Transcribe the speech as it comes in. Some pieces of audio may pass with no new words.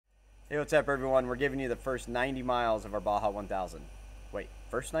Hey, what's up, everyone? We're giving you the first 90 miles of our Baja 1000. Wait,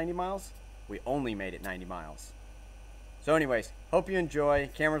 first 90 miles? We only made it 90 miles. So anyways, hope you enjoy.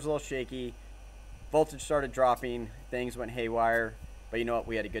 Camera's a little shaky. Voltage started dropping. Things went haywire. But you know what?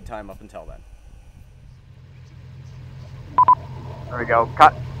 We had a good time up until then. There we go.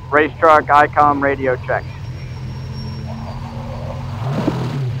 Cut. Race truck, ICOM, radio check.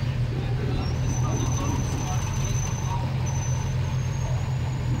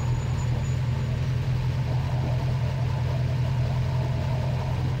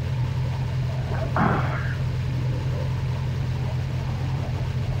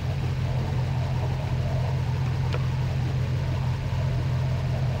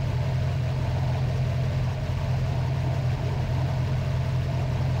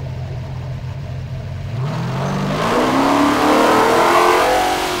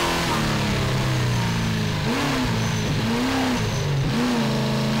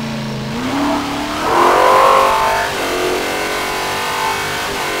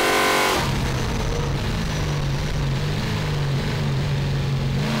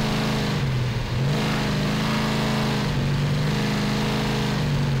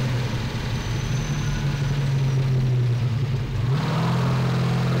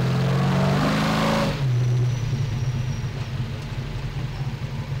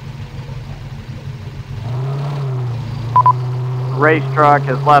 Race truck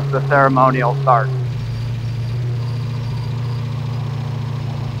has left the ceremonial start.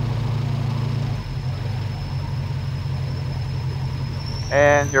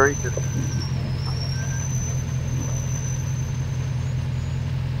 And here he is.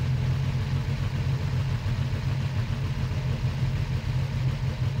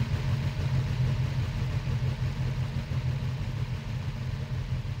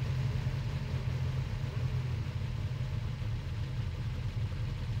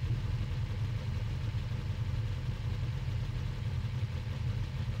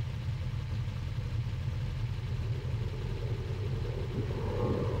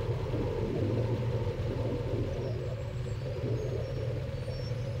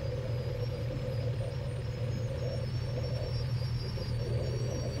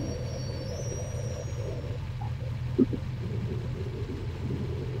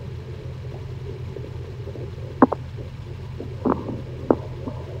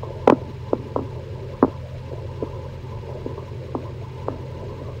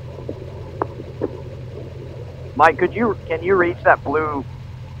 Mike, can you reach that blue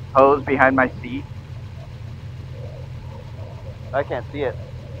hose behind my seat? I can't see it.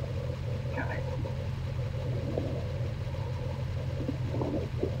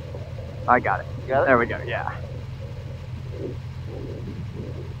 I got it. You got it? There we go, yeah.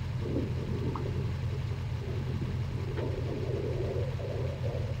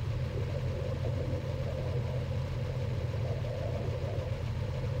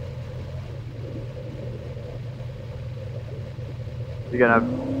 You gonna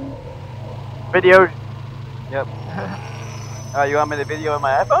video? Yep. You want me to video on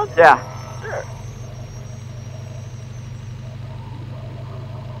my iPhone? Yeah. Sure.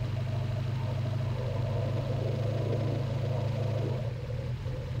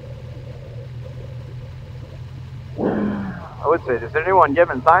 I would say, is anyone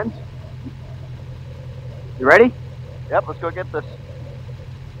giving signs? You ready? Yep, let's go get this.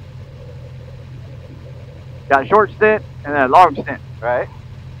 Got a short stint and then a long stint. Right?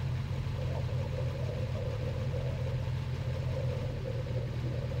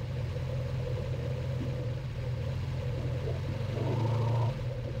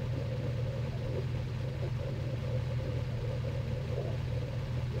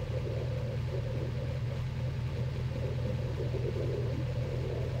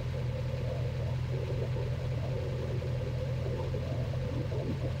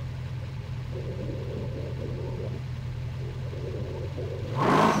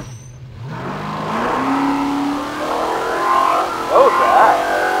 What was that?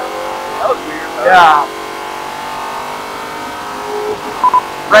 That was weird. Yeah.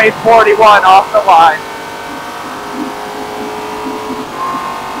 Race 41 off the line.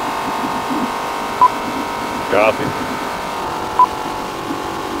 Copy.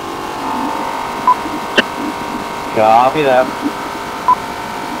 Copy that.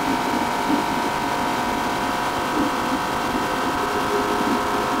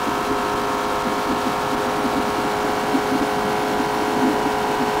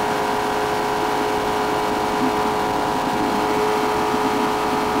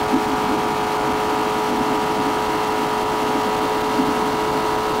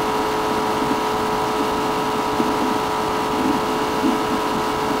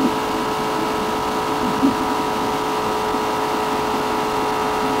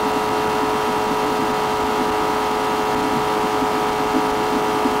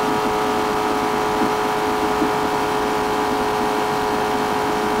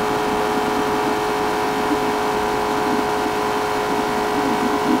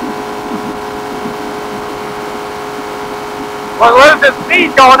 Well, what is this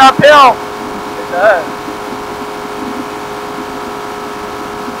speed going uphill? It does.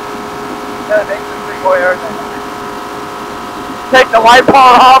 That makes it pretty cool aerodynamic. Take the light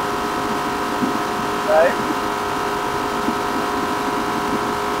bar off. Right.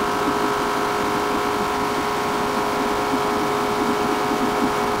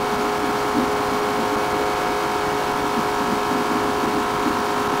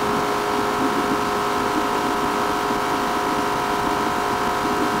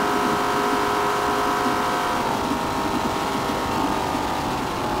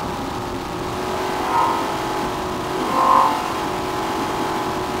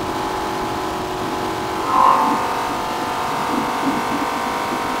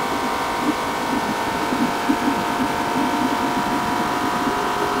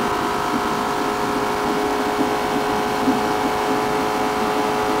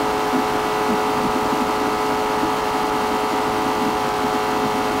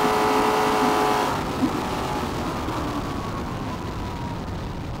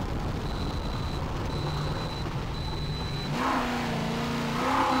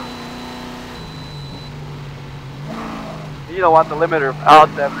 You don't want the limiter out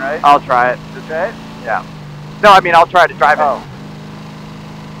 7, right? I'll try it. Just try it? Yeah. No, I mean, I'll try to drive it. Oh.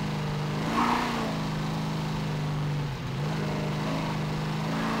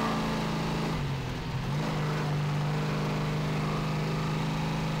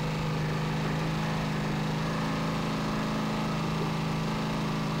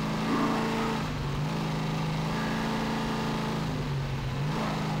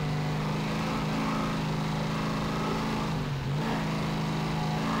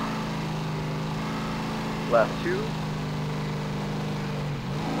 Left 2.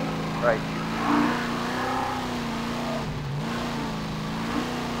 Right 2.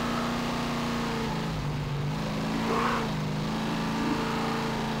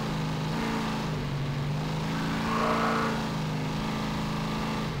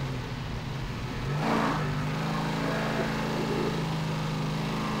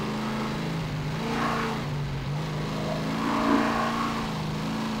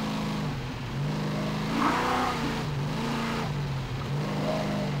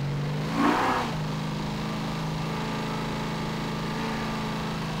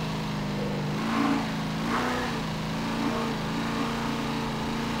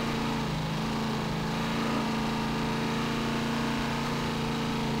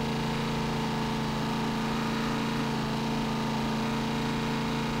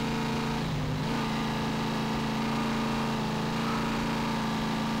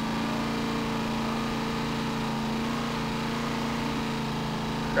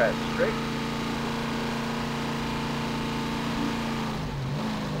 Crest straight.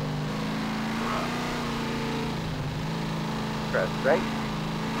 Crest right.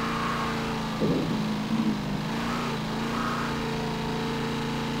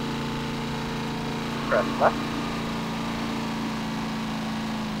 Crest left.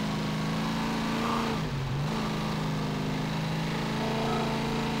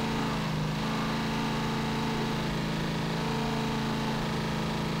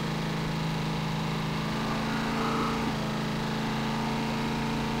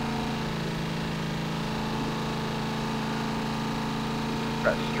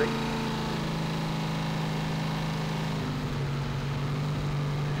 Press straight.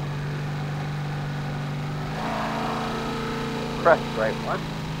 Press right 1.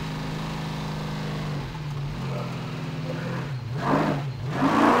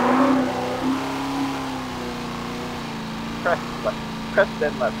 Press left. Press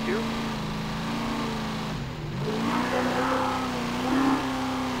then left 2.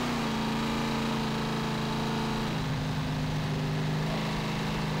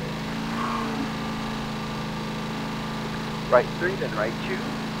 Right 3, then right 2.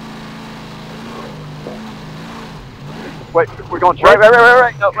 Wait, we're going straight?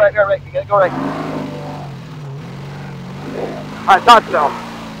 Right. No, right. You gotta go right. I thought so.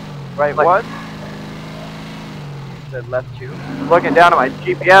 Right Like- 1. Then left 2. Looking down at my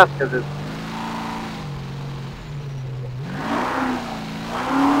GPS because it's...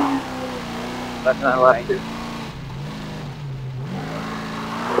 Left And I left 2.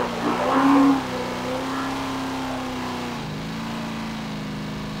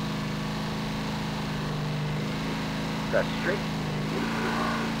 Press straight.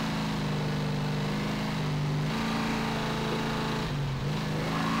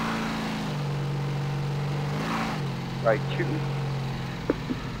 Right 2.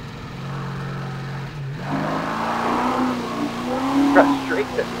 Press straight,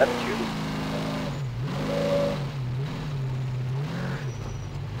 then left 2.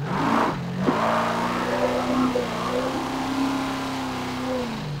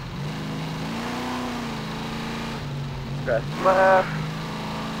 Crest left.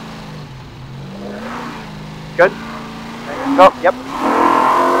 Good. Oh, yep.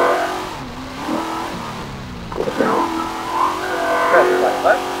 Crest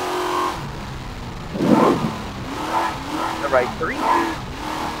left. The right 3.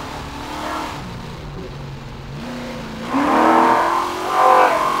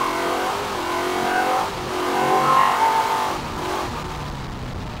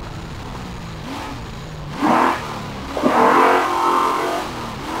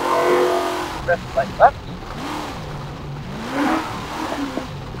 Left.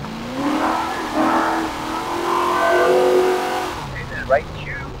 And then right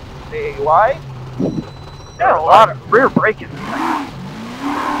 2, stay wide. Got a lot of rear braking.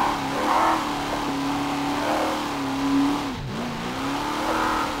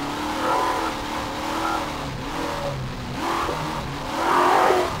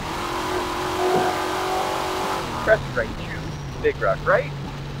 Crest right 2, big rock right,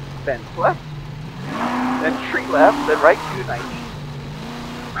 fence left. Then tree left, then right 290.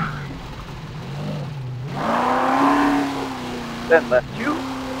 Then left 2.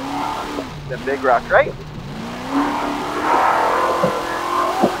 Then big rock right.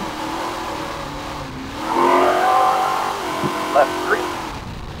 Left 3.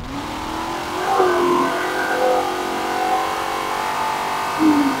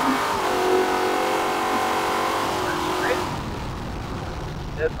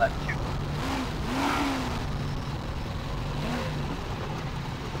 Then left 2.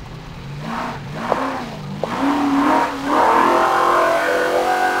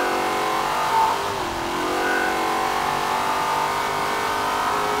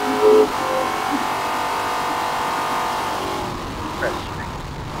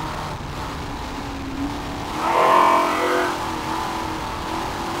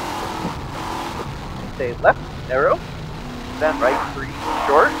 Stay left, narrow, then right 3,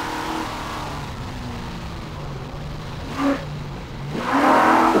 short,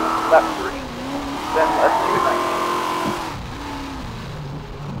 left 3, then left 290.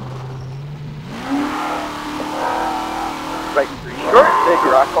 Right 3, short, big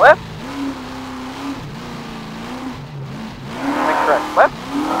rock left, then crest left,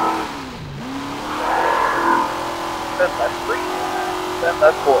 then left 3, then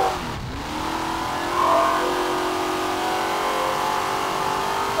left 4.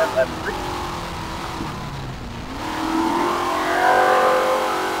 And left 3.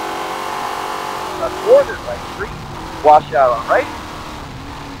 Left 4, then right 3. Wash out on right.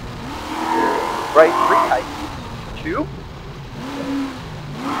 Right 3, tightens. 2.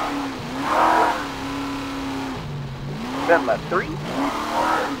 Then left 3.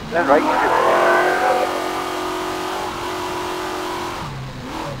 Then right 2.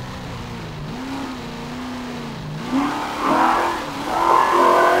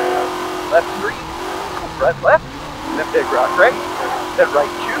 Left 3, red left, then big rock right, then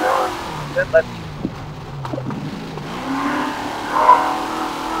right 2, then left 2.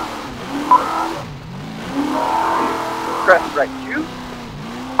 Crest right 2.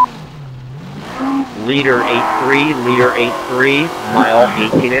 Leader 83, leader 83, mile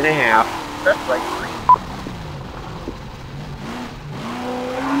 18 and a half. Crest right 3.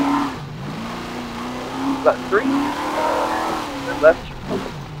 Left 3, then left 2.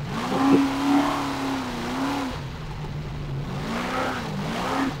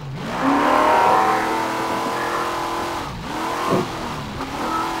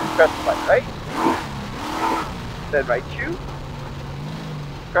 Crest left right, then right 2,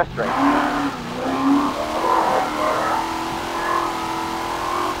 crest right.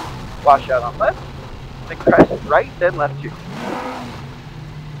 Wash out on left, then crest right, then left 2.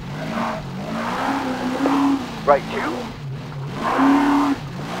 Right 2,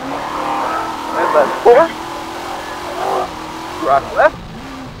 then left 4, rock left,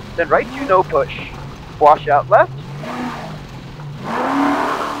 then right 2, no push. Wash out left,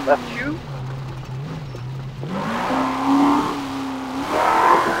 left 2,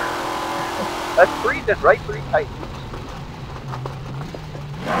 left 3, then right 3 tightens.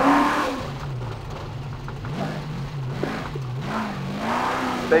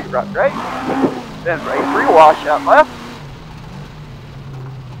 Big rock right, then right 3, wash out left,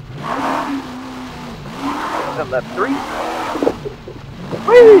 then left 3.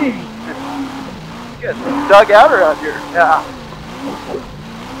 Whee! Get dug out around here. Yeah.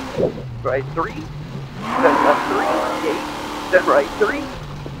 Right 3, then left 3, 8, then right 3.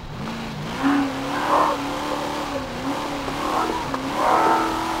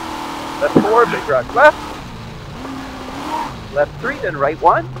 Left 4, big rock left. Left 3, then right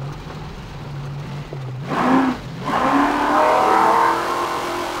 1.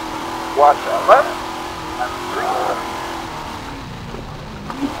 watch out left.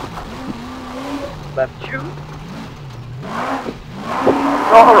 Left 2.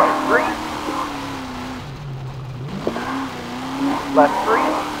 All right, 3. Left 3,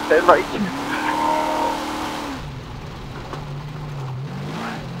 then right 2.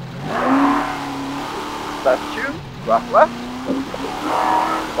 Left 2, rock left.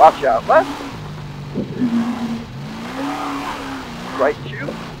 Watch out left. Right 2.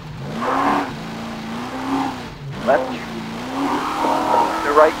 Left 2.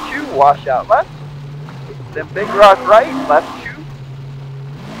 The right 2, wash out left. Then big rock right, left 2.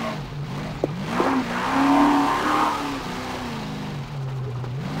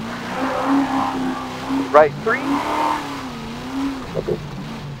 Right 3.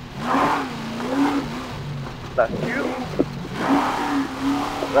 Left 2.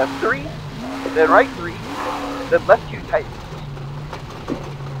 Left 3. Then right 3. Then left 2 tight.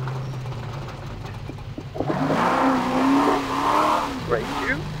 Right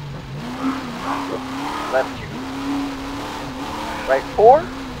 2. Left 2. Right 4.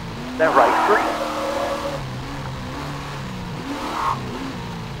 Then right 3.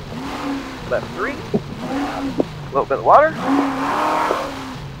 Left 3. A little bit of water.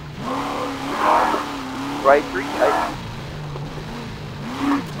 Right 3 tight.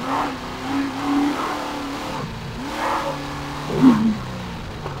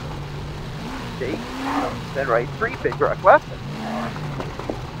 Okay. Then right 3, big rock left.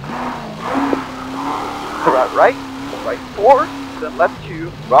 Rock right, right 4, then left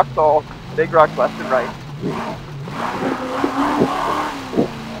 2, rock tall, big rock left and right.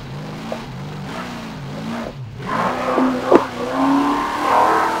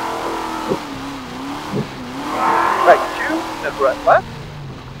 Right 2, then right left.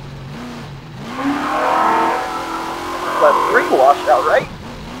 Left 3, wash out right.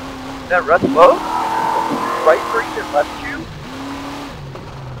 Then rest low. Right 3, then left 2.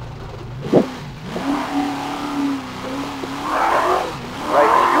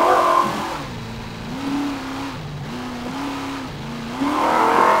 Right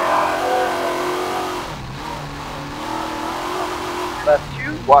 2. Left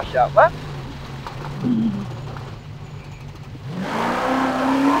 2, wash out left.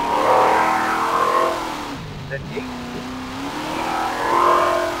 Then 8.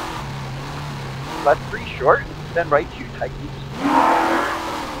 Left 3 short, then right 2 tightens.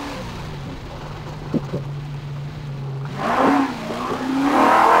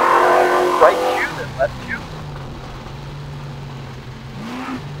 Right 2, then left 2.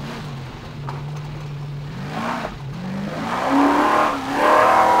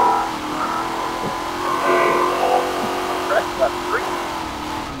 Press left 3.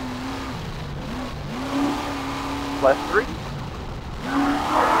 Left 3.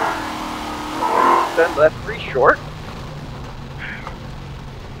 Then left 3 short.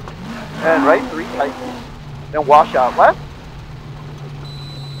 And right 3 tightens. Then wash out left.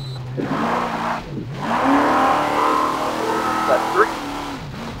 Left 3.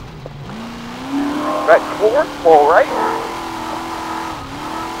 Right 4, pull right.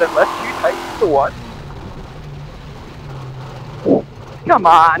 Then left 2 tightens to 1. Come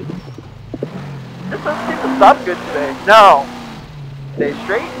on. This doesn't seem to stop good today. No. Stay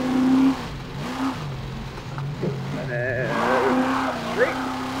straight. And then straight.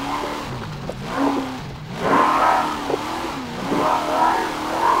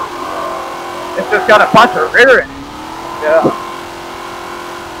 It's just got a bunch of rear in it. Yeah.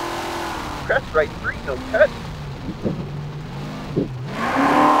 Crest right 3, no cut.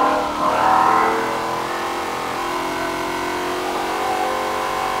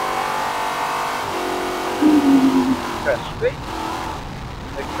 Crest straight.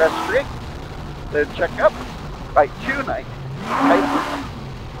 Then crest straight. Then check up. Right 2, nice. Tight.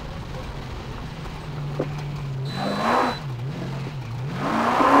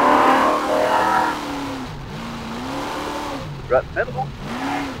 Right middle.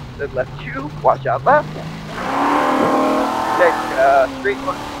 Then left 2, watch out left. Take straight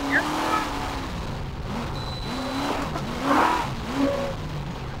look here.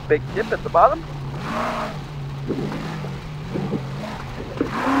 Big dip at the bottom.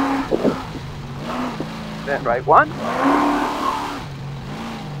 Then right 1.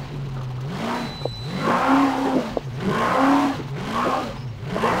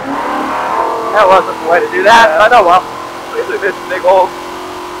 That wasn't the way to do that, but oh well. Look at this big old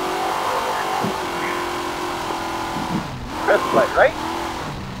crest light, right?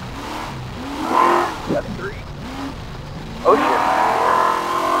 That's 3. Oh shit.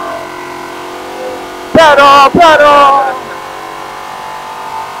 Pedal, pedal!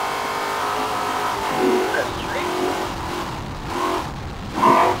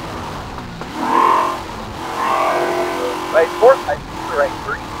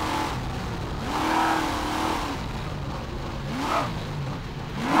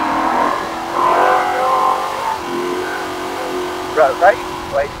 rut right,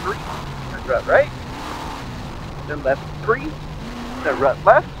 right 3, then rut right, then left 3, then rut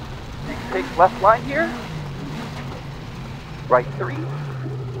left. You can take left line here, right 3,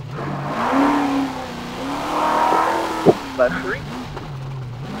 left 3,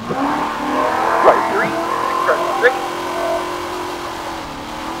 right 3, and crest straight.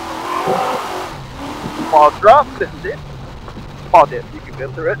 Small drop, then dip, small dip, you can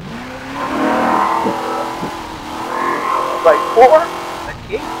go through it. Right 4, then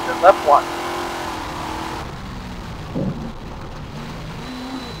gate, then left 1.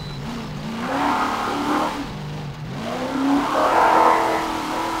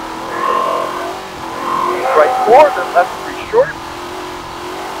 Right 4, then left 3 short.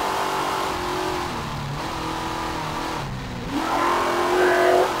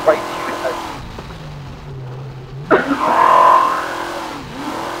 Right 2 tight.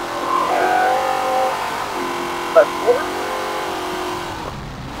 Left 4.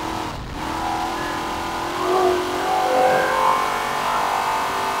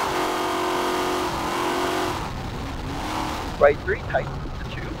 Right 3 tight to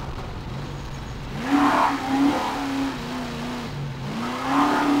 2.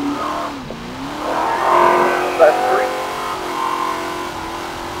 Left 3.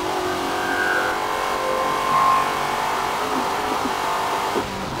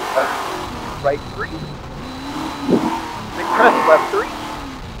 Right 3. Then crest left 3.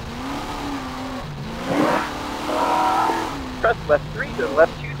 Crest left 3, then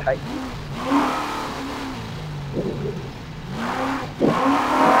left 2 tight.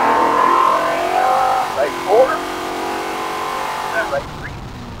 Right 4. Then right 3.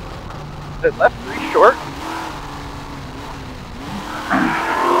 Then left 3 short.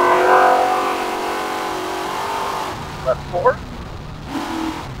 Left 4.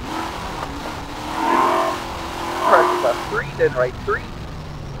 Crest left 3, then right 3.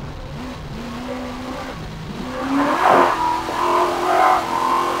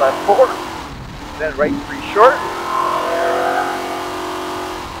 Left 4, then right 3 short.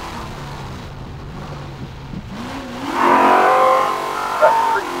 Left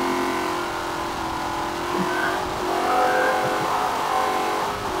 3.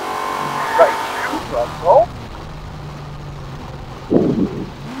 Right 2, rough roll.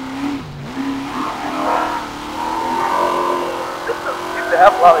 This doesn't seem to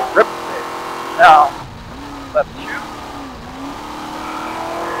have a lot of grip today. Now, left 2.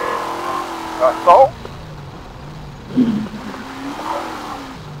 Rough roll.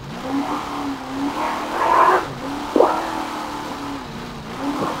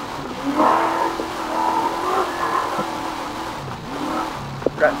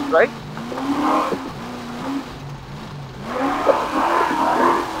 Crest right.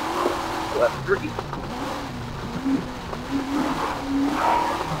 Left 3.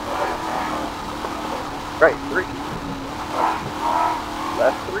 Right 3.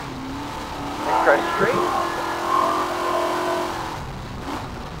 Left 3. And crest straight.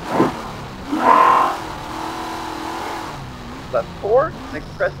 Left 4. Then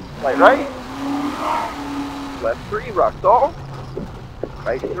crest light right. Left 3. Rocks all.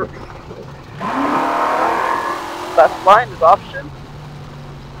 Right 3. Left line is option.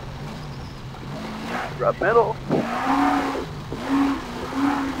 Rub middle.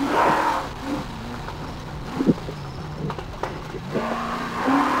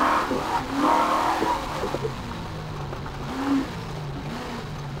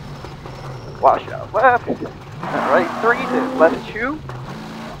 Wash out left. Right 3 to left 2.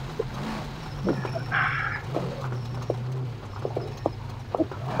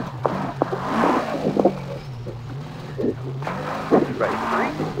 Right 3.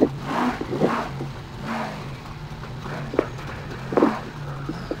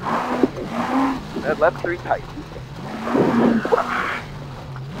 And left 3 tight.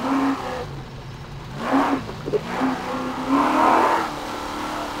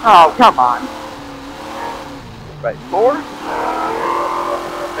 Oh, come on. Right 4.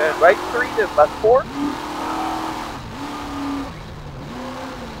 And right 3 to left 4.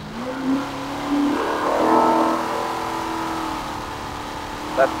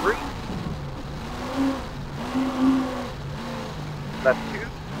 Left 3. Left 2.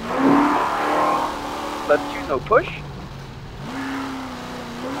 Left 2, no push.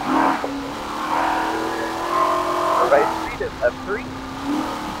 Right 3 to left 3.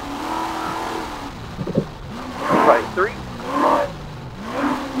 Right 3.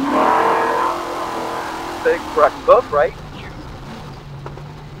 Then correct both right. 2.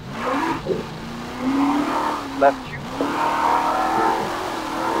 Left 2.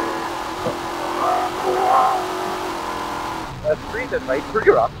 left 3, then right 3,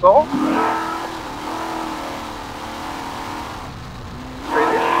 rock salt.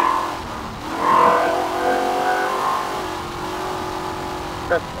 Straightish.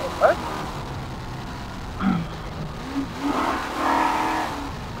 Crest left.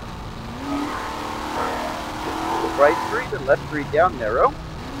 Right 3, then left 3 down, narrow.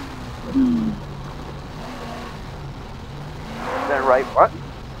 Then right 1.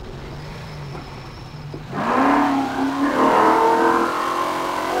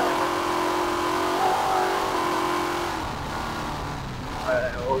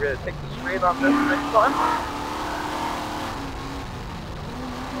 We're going to take the straight on this next one.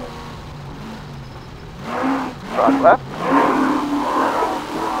 Rock left.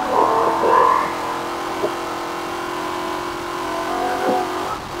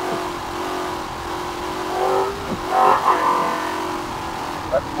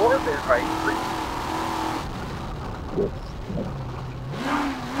 Left 4, then right 3.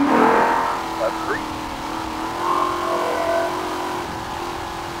 Left 3.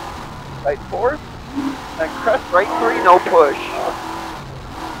 Right 4. Then crest right 3, no push.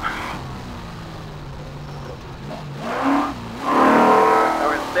 Now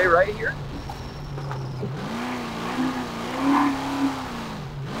we're going to stay right here.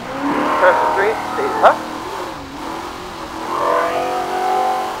 Crest straight, stay left.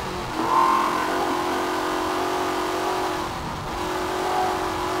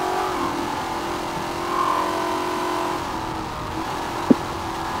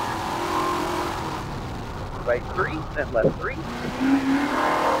 Right 3, then left 3. If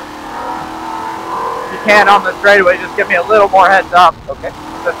you can on the straightaway, just give me a little more heads up. Okay.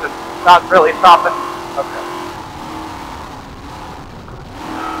 This is not really stopping. Okay.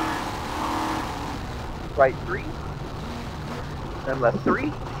 Right 3, then left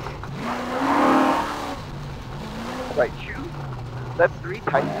 3. Right 2, left 3,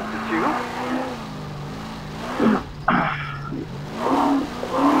 tightens to 2.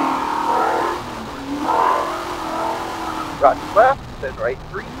 Rock left, then right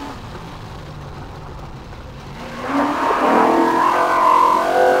 3.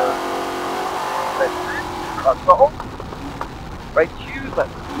 Left 3, rock salt. Right 2,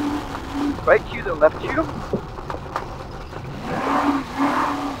 left. Right 2, then left 2.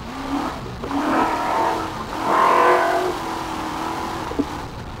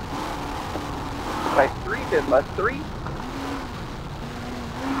 Right 3, then left 3.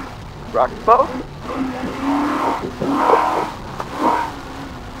 Rock both.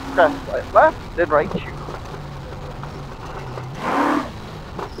 Crest right left, then right 2.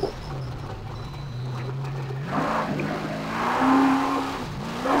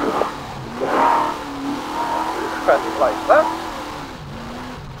 Crest right left.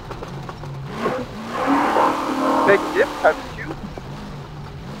 Big dip, times 2.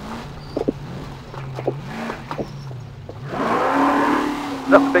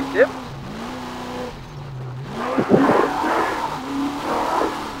 Another big dip.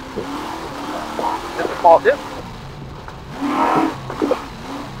 Small dip.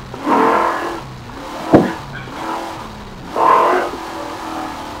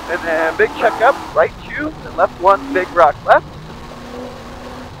 And then big check up, right 2, and left 1, big rock left.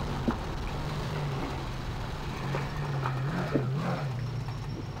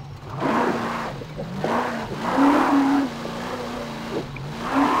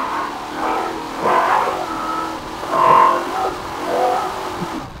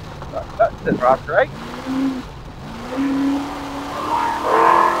 Rock left, then rock right.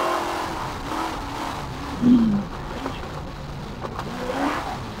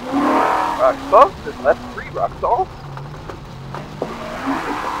 Rock both, then left 3, rock salt.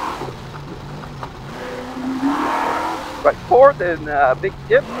 Right 4, then big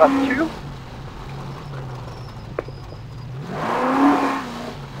dip, left 2.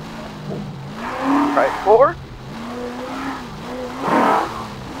 Right 4.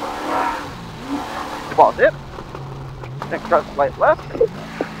 Small dip. Then crest right left.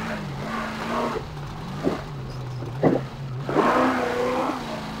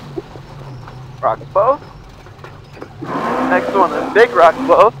 Rocks both. Next one is big rocks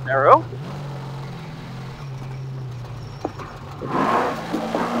both, narrow.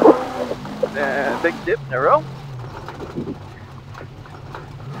 Then big dip, narrow.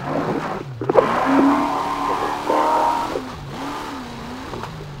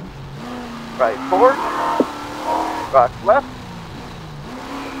 Right 4. Rock left.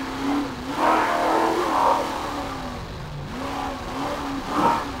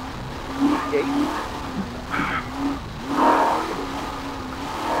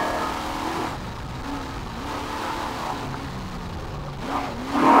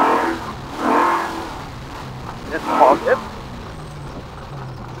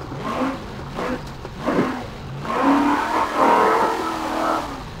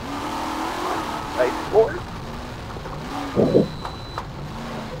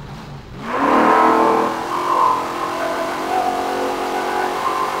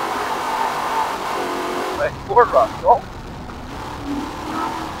 Right 4, rock roll.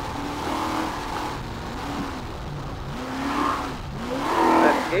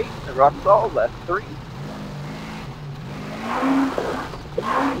 Left 8, the rock roll, left 3.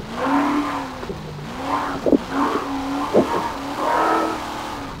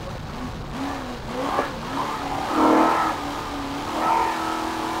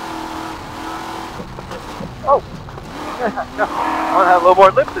 Oh, no. I want to have a little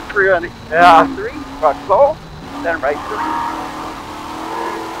more lift than 3 on it. Yeah. 3, rock roll, then right 3.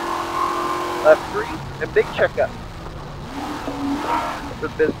 Left 3, and big checkup.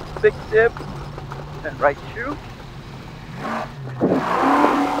 With this big dip, and right 2.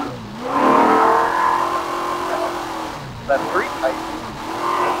 Left 3, tight.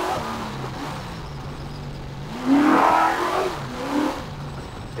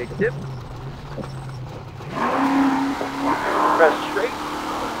 Big dip. Press straight.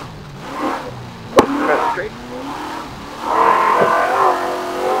 Press straight.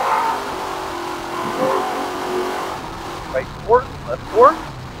 Right 4, left 4.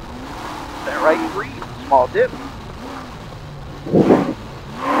 Then right 3, small dip.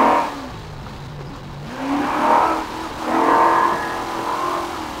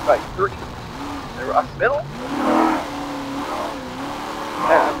 Right 3, then rock middle.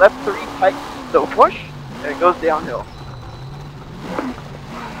 And left 3, tight, so push, and it goes downhill.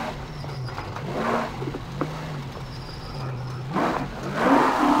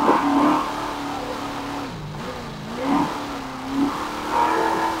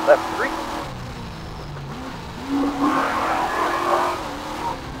 Left 3.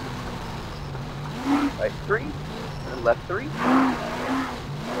 Right 3, and left 3.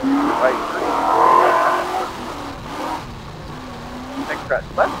 Right 3. Next press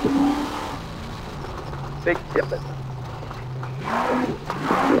left. Big dip it.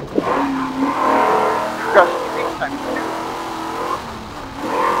 Press 3 times 2.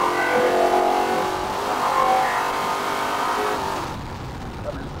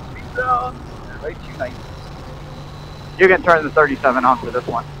 Speed down, and right 2 nice. You can turn the 37 on for this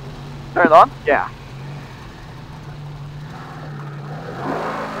one. Turn it on? Yeah.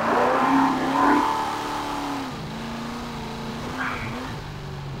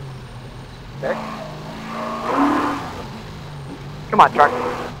 Okay. Come on, truck.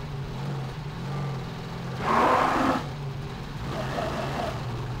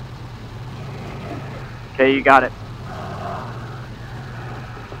 Okay, you got it.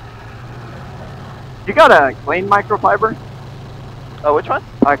 You got a clean microfiber? Oh, which one?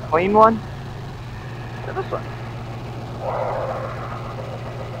 A clean one? Yeah, this one.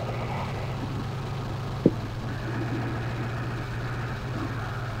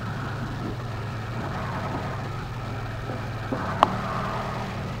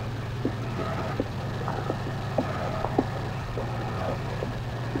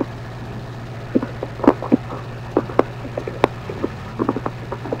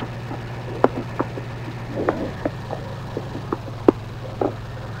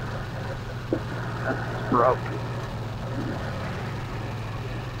 Broke.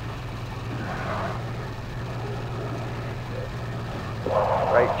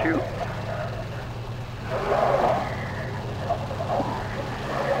 Right 2.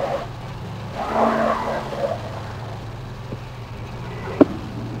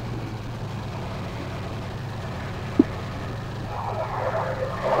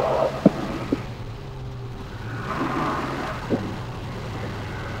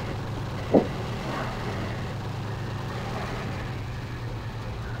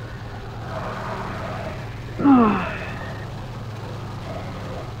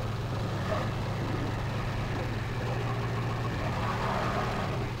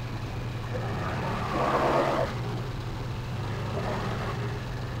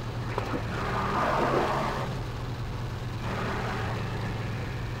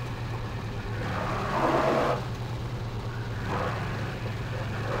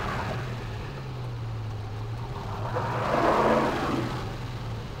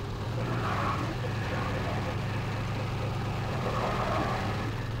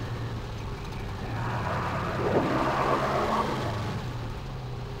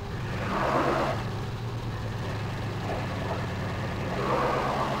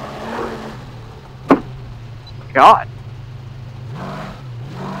 God.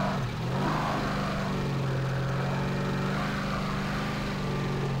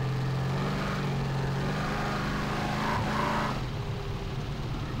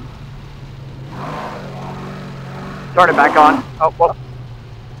 Turn it back on. Oh, well.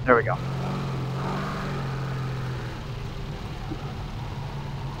 There we go.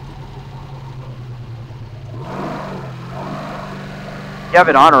 You have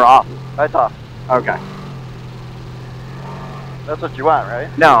it on or off? It's off. Okay. That's what you want, right?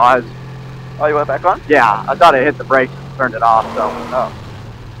 No, I was. Oh, you went back on? Yeah, I thought I hit the brakes and turned it off. So.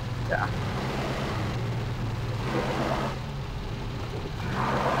 Oh. Yeah.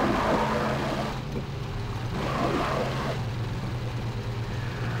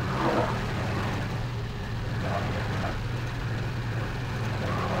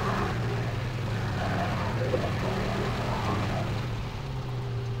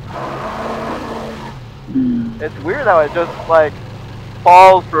 It's weird how it just like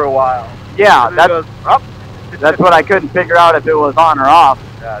falls for a while. Yeah, And then that's it goes up. that's what I couldn't figure out if it was on or off.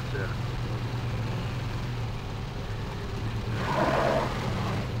 Gotcha.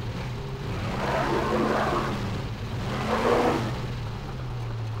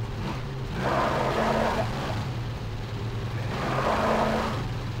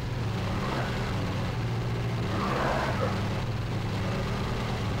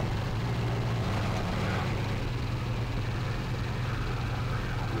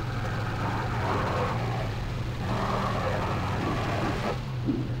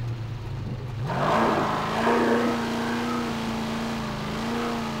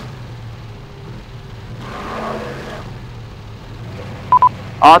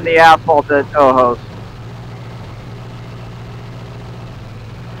 On the asphalt at Ojos.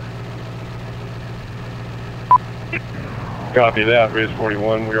 Copy that, Race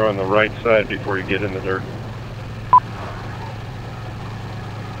 41. We are on the right side before you get in the dirt.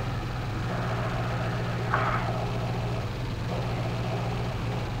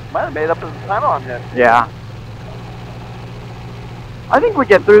 Might have made up his time on him. Yeah. I think we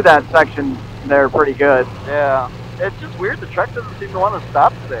get through that section there pretty good. Yeah. It's just weird. The truck doesn't seem to want to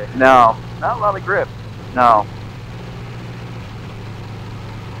stop today. No, Not a lot of grip. no.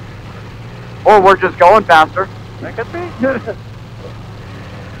 Or we're just going faster. That could be.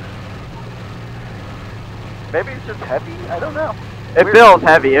 Maybe it's just heavy. I don't know. It Weird. feels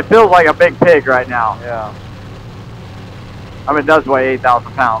heavy. It feels like a big pig right now. Yeah. I mean, it does weigh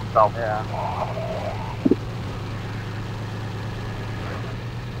 8,000 pounds, so. Yeah.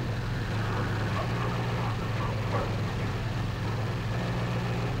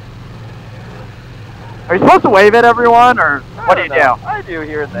 Are you supposed to wave at everyone, or what do you I don't do? know. I do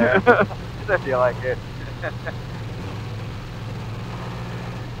here and there. Just I feel like it.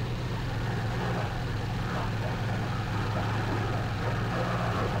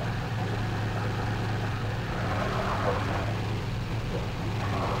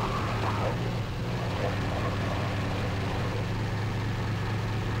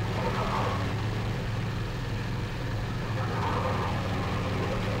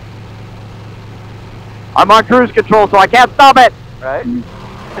 I'm on cruise control, so I can't stop it. Right?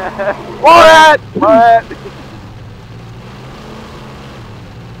 Floor it! What?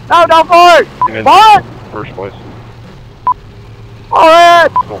 No, don't floor it! And Floor it! first place. Floor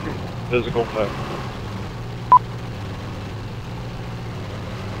it! Physical time.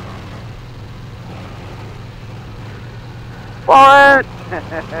 Floor it!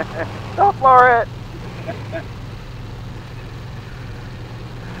 Don't floor it.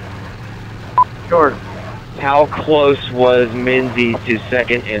 Sure. How close was Menzies to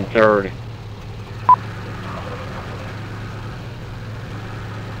second and third?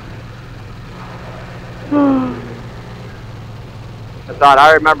 I thought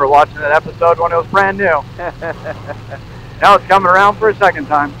I remember watching that episode when it was brand new. Now it's coming around for a second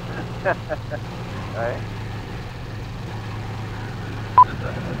time. Right?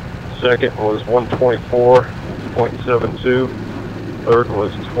 Second was 124.72. Third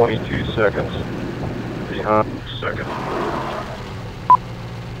was 22 seconds behind second.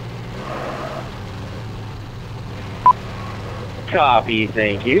 Copy,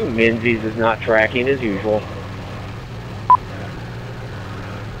 thank you. Menzies is not tracking as usual.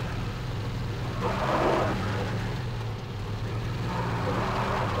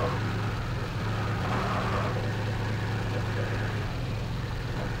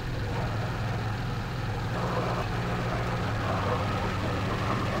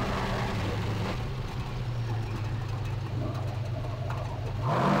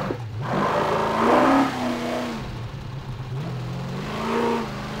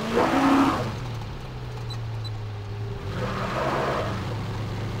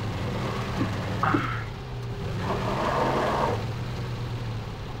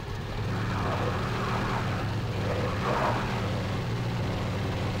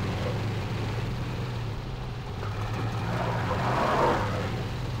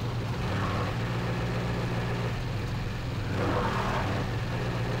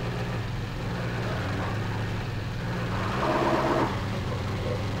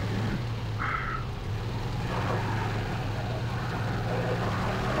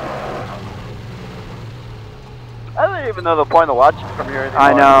 don't even know the point of watching from here anymore.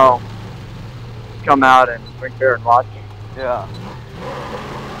 I know. Come out and drink beer and watch. Yeah.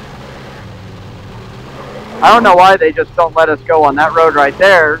 I don't know why they just don't let us go on that road right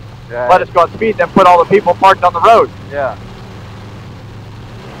there. Yeah. Let us go at speed, then put all the people parked on the road. Yeah.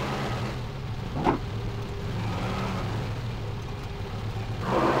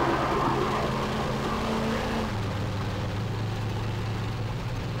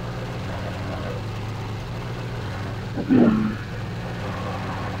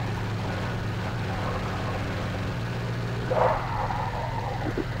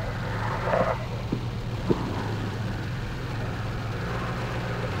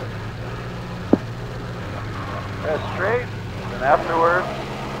 That's straight, and afterwards,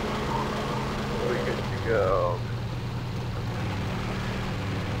 we're good to go.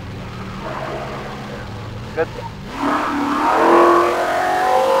 Good.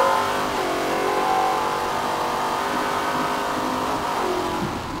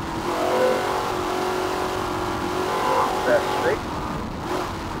 That's straight.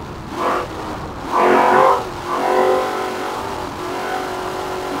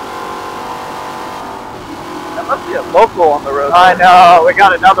 That must be a local on the road. I know, we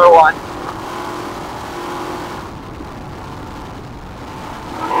got another one.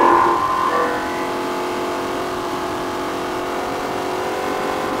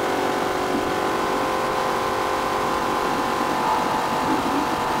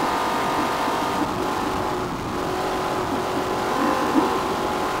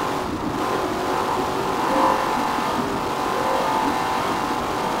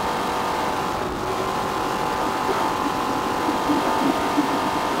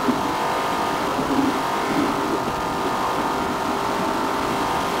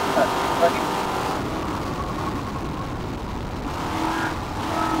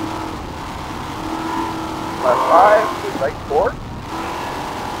 Left 5, right 4.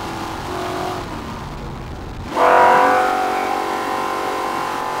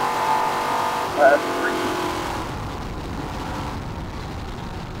 Left 3.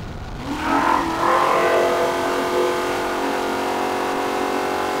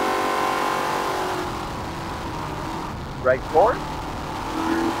 Right 4.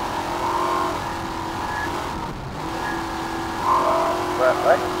 Left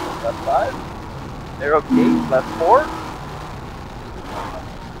right, left 5. Narrow gate, left 4.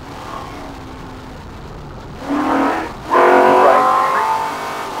 Right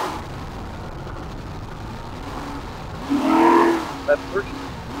 3. Left 3.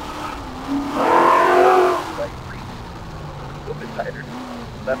 Right 3. A little bit tighter.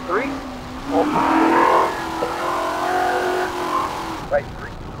 Left 3. Oh. Right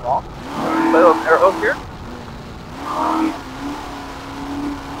 3. Wrong. Little arrow here.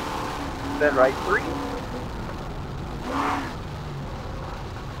 Then right 3.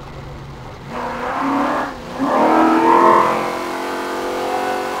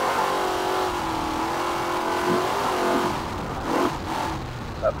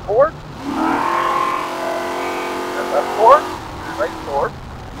 Left 4. And left 4. Right 4.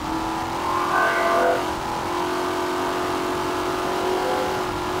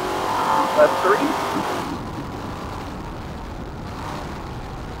 Left 3.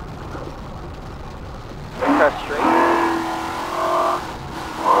 Cut straight.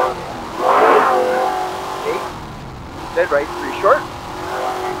 8. Dead right 3 short.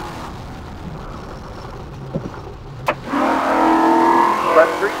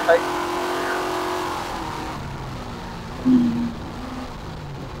 Left 3 tight.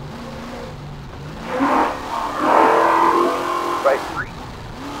 Right 3.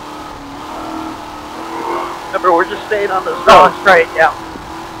 Remember, we're just staying on this road. Going straight, yeah.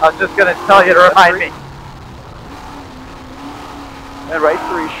 I was just going to tell you to remind me. And right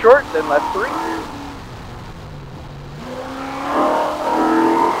 3 short, then left 3.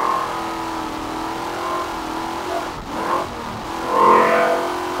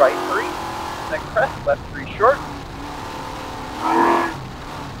 Right 3. Then crest, left 3 short.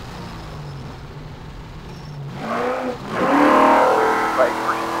 Right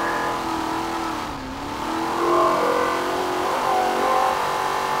 3.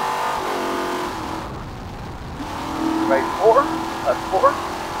 Right 4. Left 4.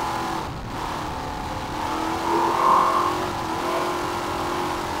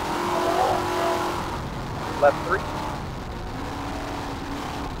 Left 3.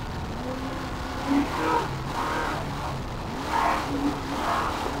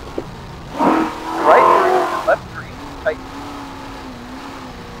 Right 3. Left 3. Tight.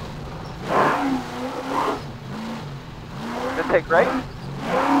 Then take right.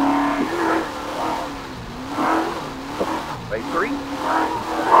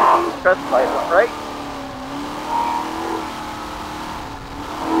 Crest slide right.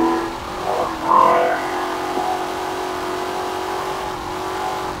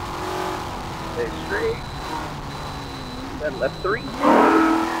 Stay straight. Then left 3.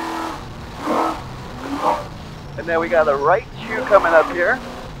 And then we got a right 2 coming up here.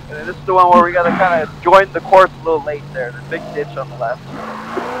 And then this is the one where we got to kind of join the course a little late there. The big ditch on the left.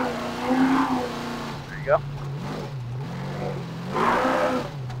 There you go.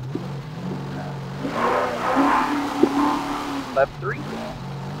 Left 3.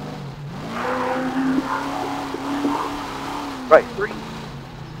 Right 3.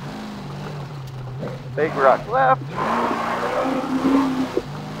 Big rock left.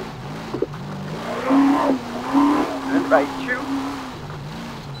 And right 2.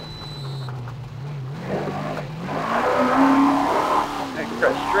 And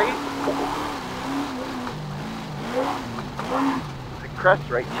crest straight. And crest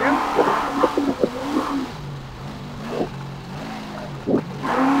right 2.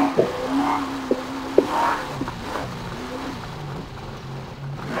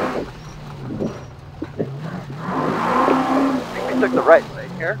 Took the right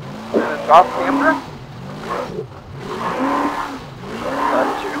leg here, and it's off camber.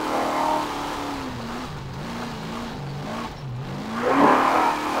 Left 2.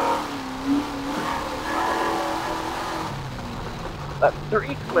 Left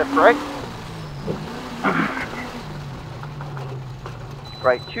 3, clip right.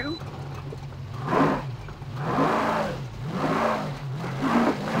 Right 2.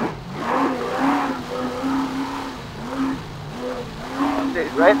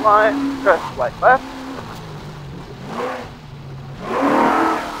 Right line, crest slide left.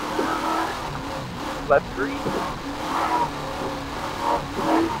 Left 3.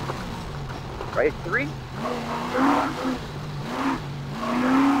 Right 3.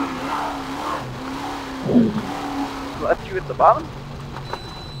 Left 2 at the bottom.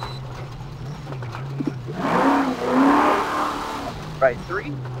 Right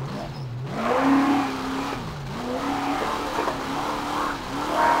 3.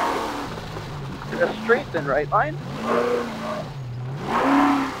 Just straight then right line.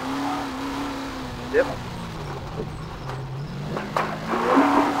 Dip.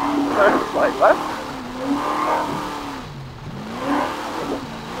 Slide left.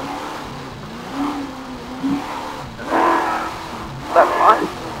 Left line.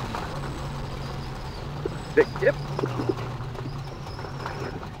 Big dip.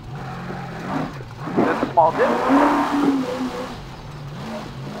 Then small dip.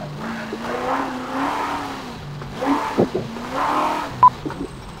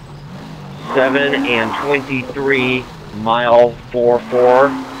 7 and 23, mile 44.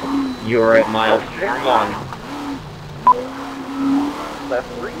 You're at mile 41. Left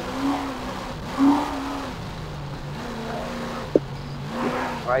 3.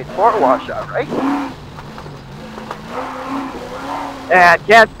 Right 4, washout right. And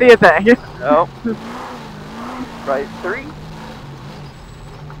can't see a thing. No. Right 3.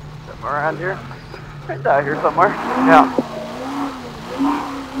 Somewhere around here. Right out here somewhere. Yeah.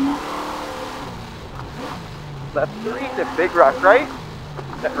 Left 3, then big rock right.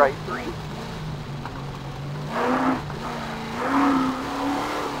 Then right 3.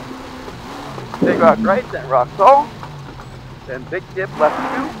 Big rock right, then rock soul. Then big dip left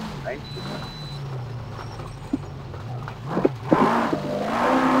 2. Nice.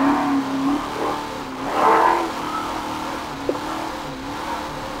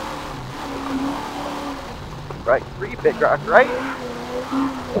 Right 3, big rock right.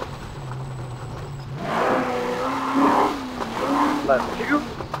 Left 2,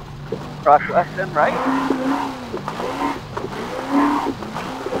 rock left and right.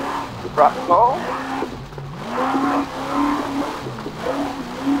 Rock soul.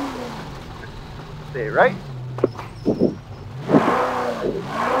 Stay right.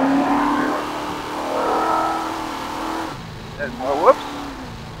 And more whoops.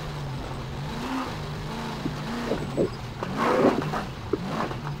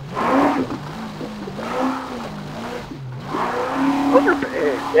 Those are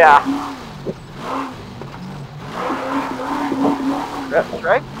big. Yeah. That's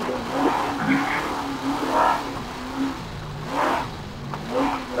right.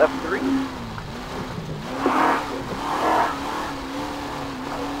 Left 3.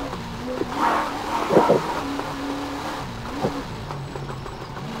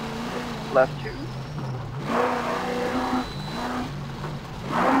 Left 2.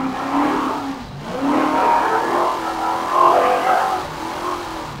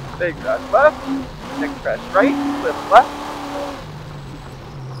 Big rock left. Big crest right. Flip left.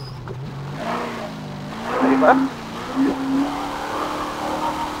 left.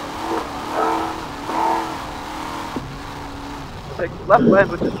 Take the left lane,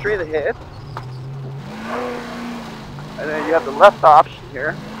 which is straight ahead. And then you have the left option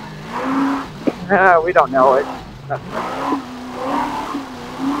here. We don't know it.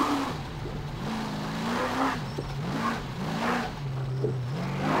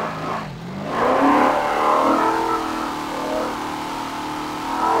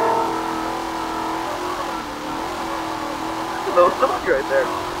 Little cylinder right there.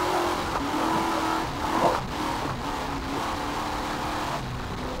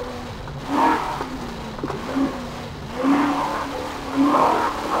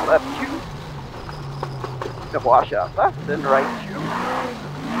 Left two. Gonna wash out left, then right two.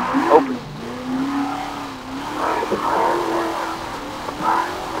 Open.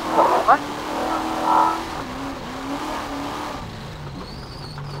 Left.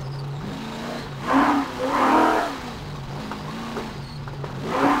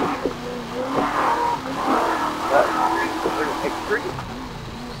 Three.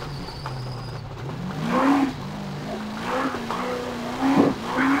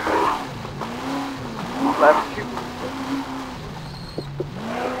 Left two.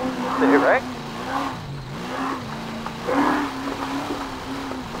 Stay right.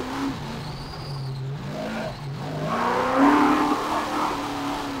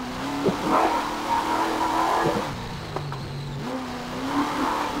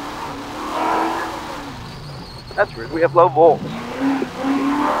 That's weird. We have low volts.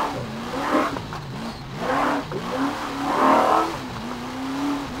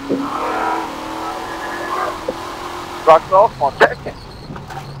 Rock salt, small check.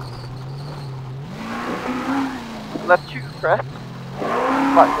 Left two, press.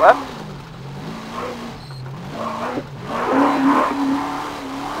 Right, left.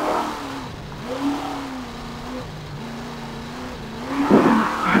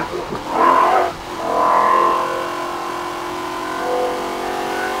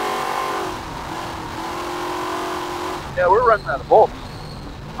 Yeah, we're running out of volts.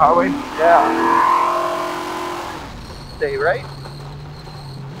 Are we? Yeah. Stay right.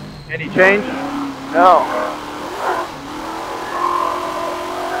 Any change? No.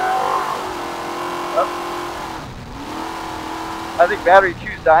 Up. I think battery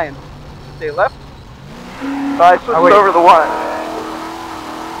 2's dying. Stay left. So I switched over the one.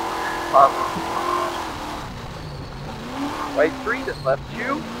 Right 3, then left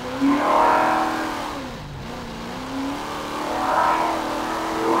 2.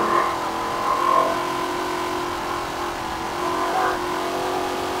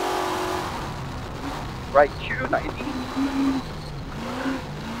 Right 2, 90.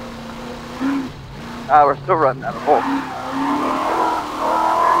 We're still running out of volts.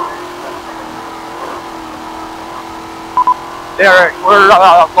 Derek, we're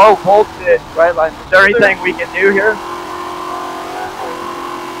low voltage. Right line. Is there anything we can do here?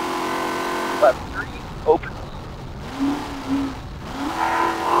 Left 3, open.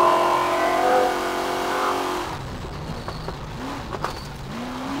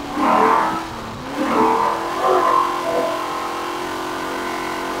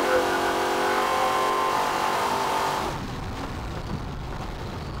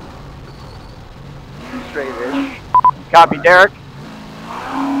 Straight-ish. Copy, Derek.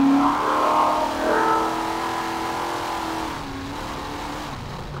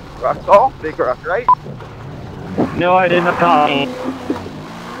 Rock salt, big rock right. No, I didn't copy.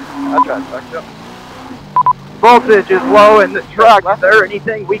 I'll try to suck you up. Voltage is low in the truck. Is there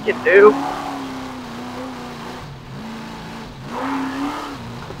anything we can do?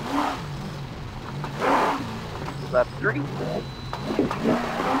 Left 3.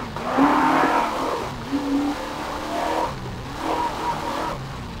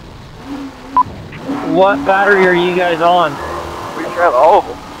 What battery are you guys on? We tried all of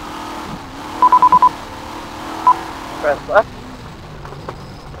them. Press left.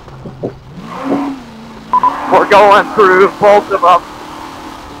 We're going through both of them.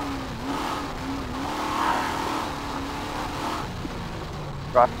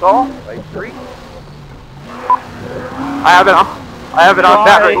 Rock salt, right 3. I have it on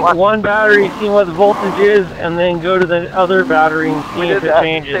battery 1. One battery, see what the voltage is, and then go to the other battery and see if it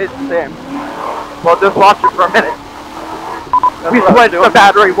changes. It stays the same. Well, just watch it for a minute. We switched to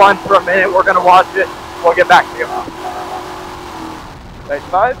battery 1 for a minute. We're going to watch it. We'll get back to you. Right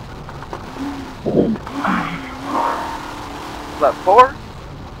 5. Left 4.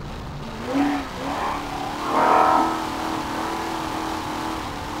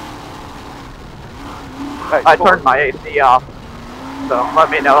 Right, I turned my AC off, so let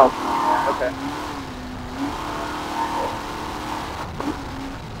me know. Okay.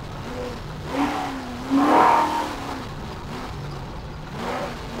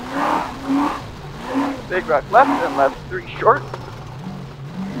 Big rock left and left 3 short.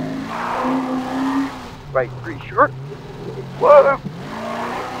 Right 3 short. Whoa!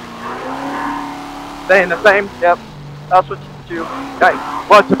 Staying the same? Yep. I'll switch to 2. Okay.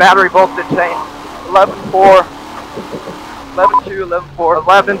 What's the battery voltage saying? 11.4. 11.2, 11.4.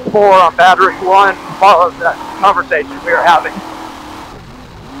 11.4 on battery 1. Follow that conversation we were having.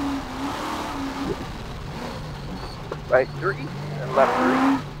 Right 3 and left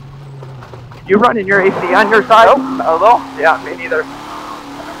 3. You running your AC on your side? Nope, not at all. Yeah, me neither.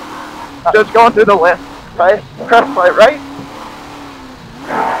 Just going through the list. Press light right.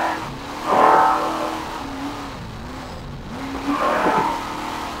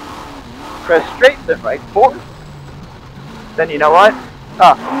 Press straight, then right 4. Then you know what?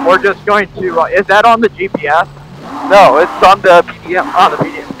 We're just going to, is that on the GPS? No, it's on the PDM. On the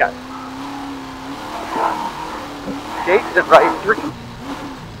PDM, guys. Gate, then right 3.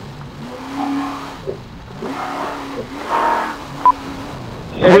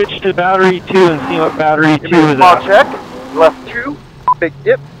 Switch to battery 2 and see what battery 2 is Small at. check. Left 2. Big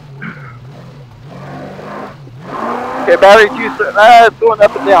dip. Okay, battery 2, it's going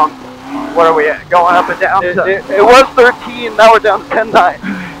up and down. What are we at? Going up and down? It was 13, now we're down to 10.9.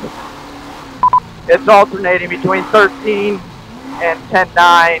 It's alternating between 13 and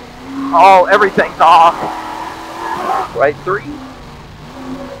 10.9. Everything's off. Right 3.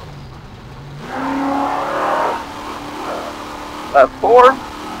 Left 4.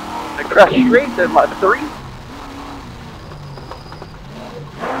 And crest straight, then left 3.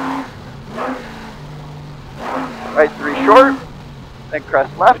 Right 3 short. Then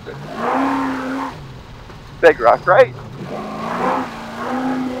crest left. Big rock right.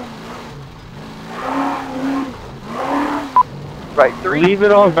 Right 3. Leave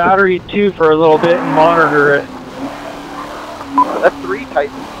it on battery 2 for a little bit and monitor it. Left 3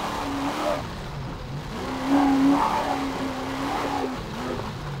 tightens.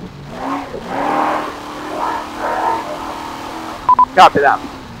 Copy that.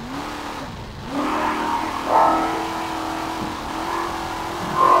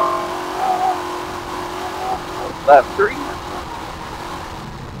 Left 3.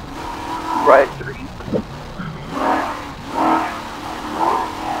 Right 3.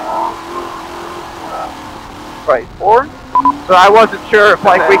 Right 4. So I wasn't sure if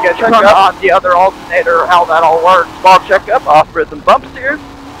like we could Check turn up. on the other alternator or how that all works. Small checkup, off rhythm bump steers.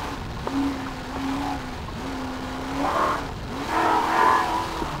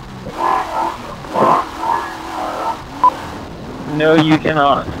 No, you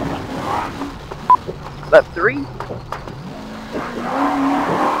cannot. Left 3.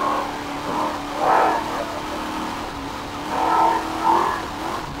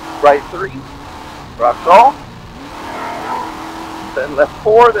 Right 3. Rocks all. Then left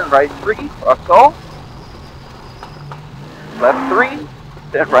 4, then right 3. Rocks all. Left 3,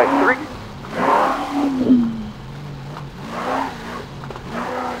 then right 3.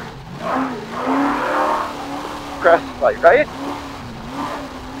 Crest light right.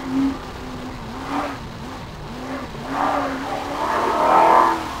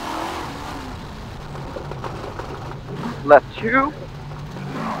 Left 2.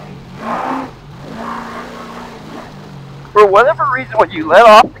 For whatever reason, when you let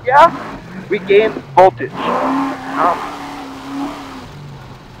off the gas, we gain voltage.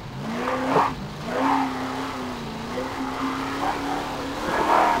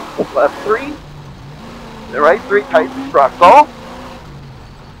 Left 3. The right 3 tightens, rocks all.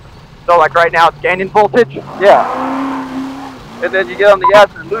 So like right now it's gaining voltage. Yeah. And then you get on the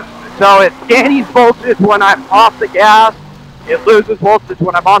gas and lose it. So it's gaining voltage when I'm off the gas. It loses voltage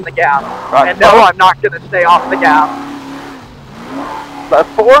when I'm on the gas. Right. And no, I'm not going to stay off the gas. Left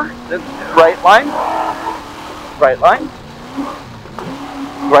 4, then right line. Right line.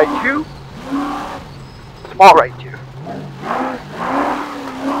 Right 2. Small right 2.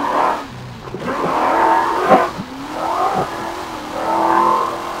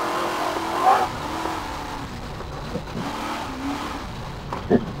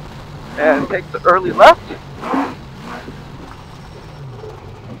 And take the early left.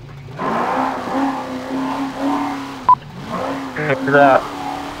 After that.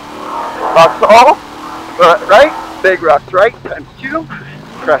 Rocks all. Right. Big rocks right. Times 2.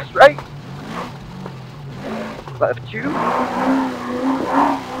 Crest right. Left 2.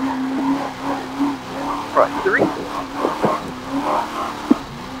 Right 3.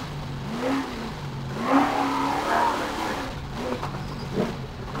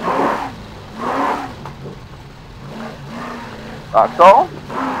 Rocks all.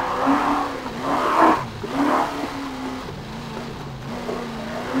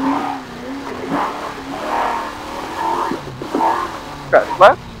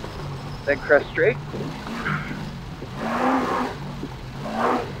 left, then crest straight.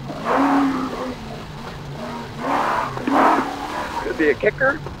 Could be a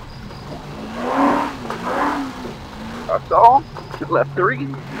kicker. Rocks all. Left 3,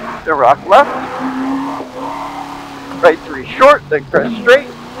 then rock left. Right 3 short, then crest straight.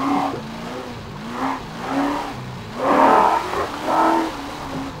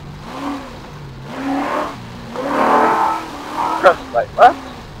 Crest right left.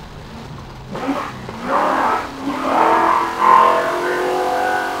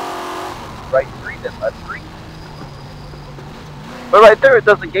 Right 3, then left 3. But right there, it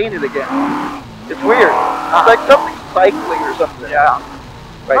doesn't gain it again. It's weird. It's like something cycling or something. Yeah.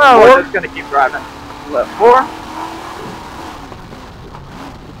 Right Oh, 4. we're just gonna keep driving. Left 4.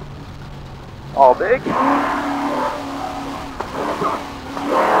 All big.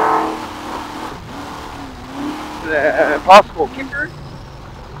 Possible kicker.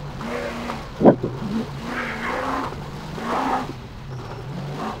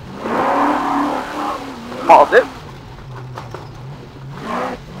 Small dip.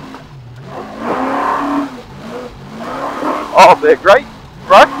 All big right.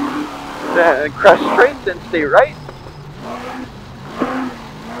 Rock. Then crest straight, then stay right.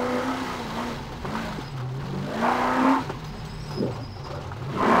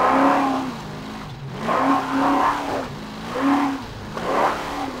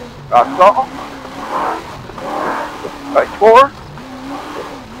 Rock all. Right 4.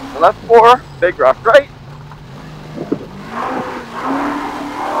 Left 4. Big rock right.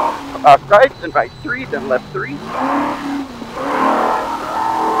 Rock right, then right 3, then left 3.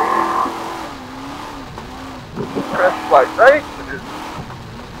 Crest slide right.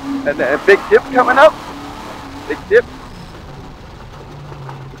 And then a big dip coming up. Big dip.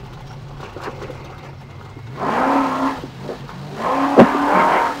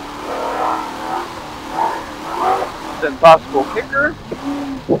 Then possible kicker.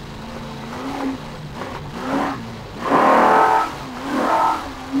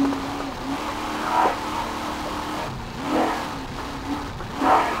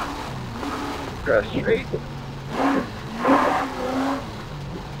 Crest straight.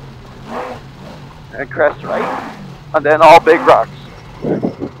 And crest right. And then all big rocks.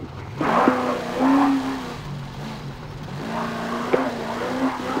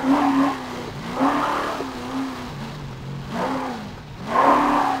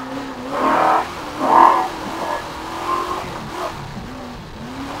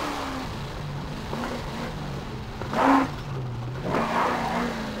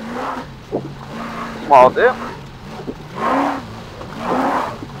 Small dip.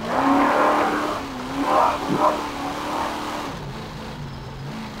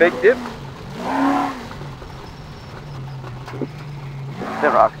 Big dip.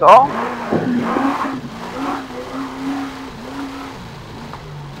 Then rocks all.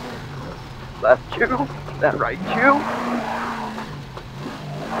 Left 2, then right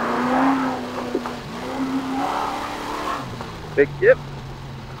 2. Big dip.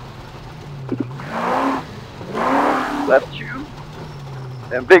 Left 2,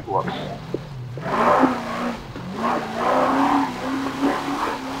 then big whoops.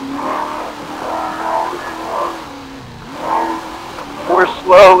 We're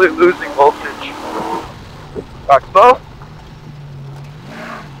slowly losing voltage. Rocks both.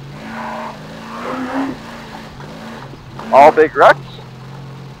 All big rocks.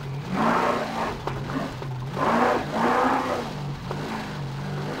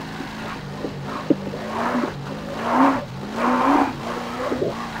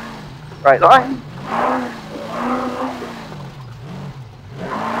 Right line.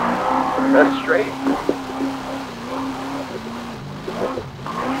 That's straight.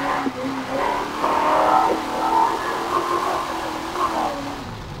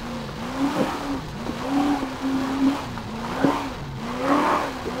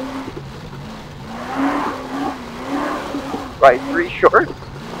 Right 3 short.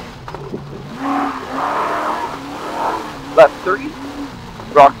 Left 3.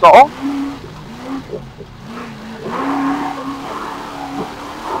 Rocks all.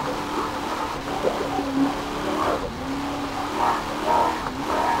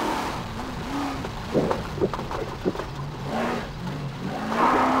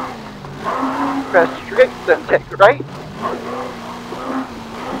 Press straight, then take right.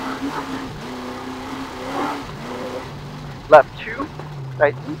 Left 2,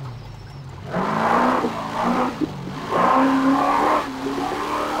 tighten.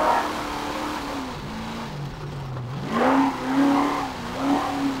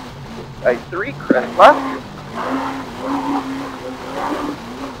 Right 3, crest left.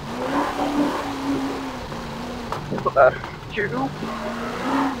 left 2,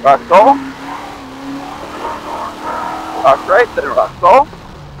 rock sol, rock right, then rock sol,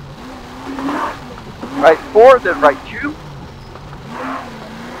 right 4, then right 2,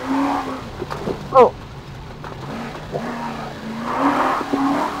 oh,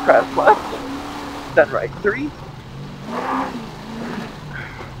 crest left, then right 3,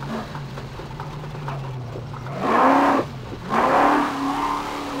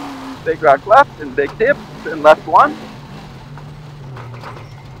 big rock left, and big dip, then left 1,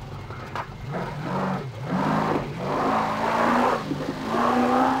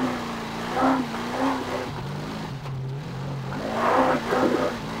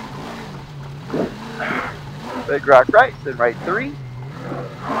 big rock right, then right 3,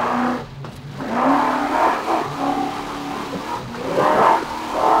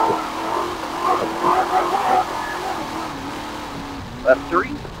 left 3,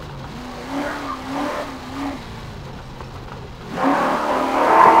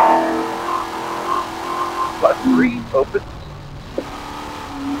 left 3, open,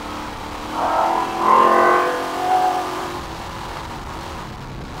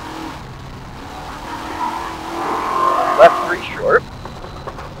 left 3 short,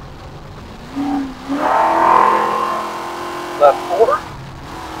 left 4,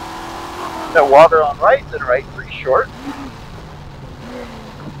 then water on right, then right 3 short,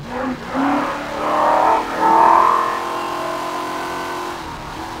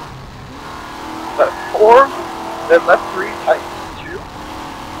 left 4, then left 3 tight 2,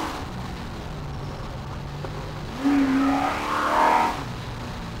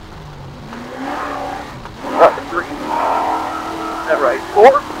 left 3, then right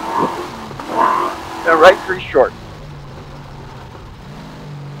 4, then right 3 short,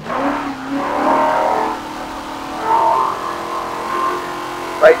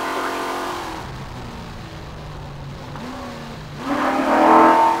 right 3,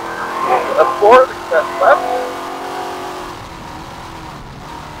 left 4, extend left,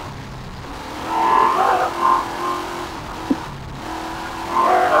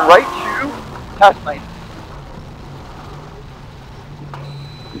 and right 2, past 90.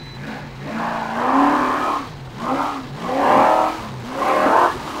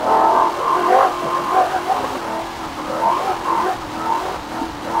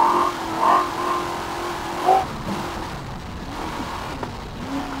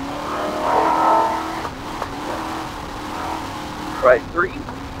 Right 3,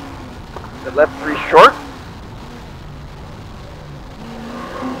 then left 3 short,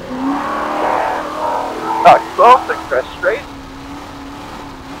 back 12, then crest straight,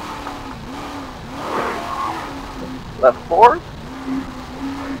 left 4,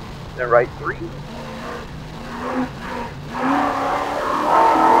 then right 3,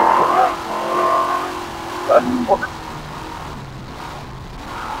 left 4,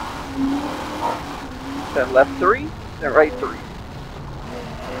 then left 3, then right 3.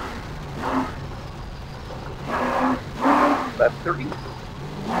 Left 3,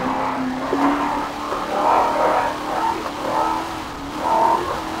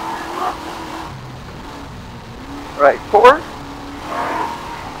 right 4,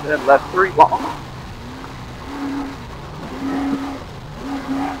 then left 3 long,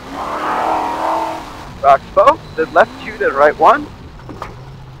 rock bow, then left 2, then right 1,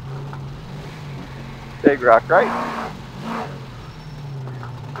 big rock right,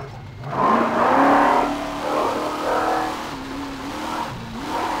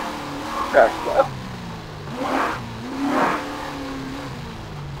 crash left,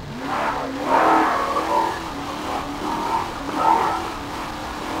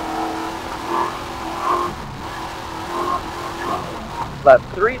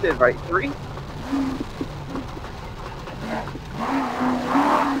 left 3, then right 3,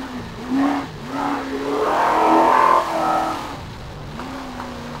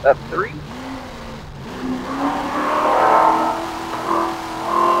 left 3,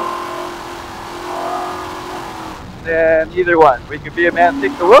 and either one. We can be a man,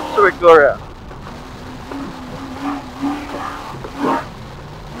 take the whoops, or we can go around.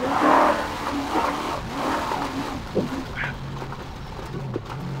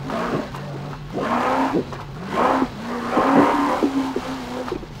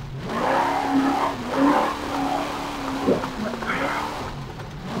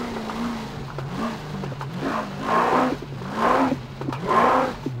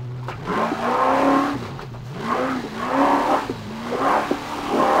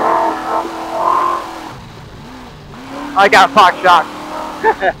 I got pock shock.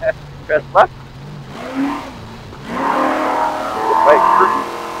 Press left. Right 3.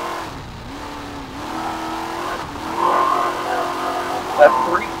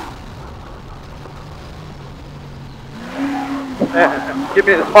 Give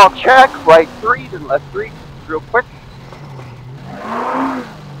me a small check, right 3, then left 3, real quick.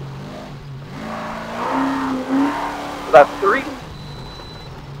 Left 3.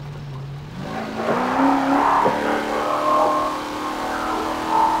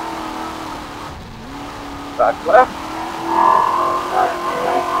 Back left.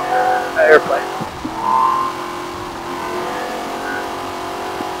 Airplane.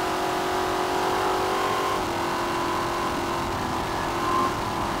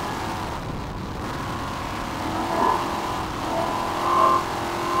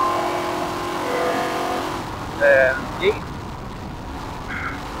 And gate.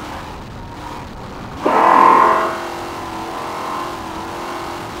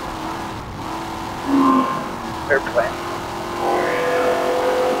 Airplane.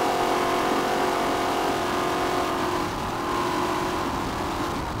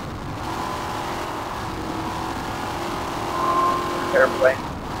 Airplane.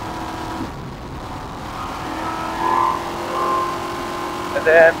 And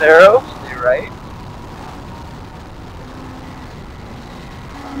then narrow, stay right.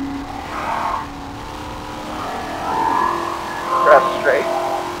 Press straight.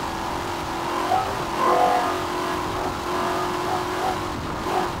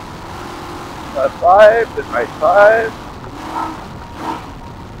 Left 5, then right 5.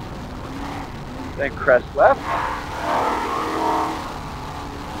 Then crest left.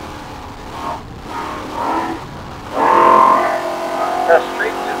 Crest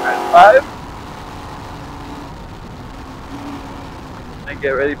straight, then right 5. And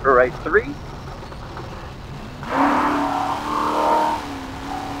get ready for right 3.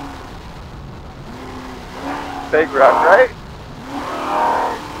 Big rock right.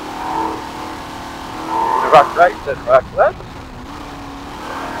 Rock right, then rock left.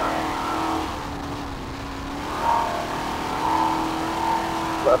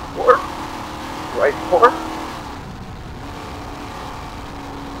 Left 4, right 4.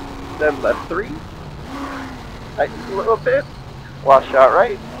 Then left 3. Tighten a little bit. Wash out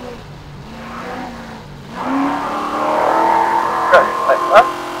right. Right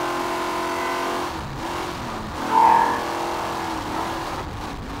left.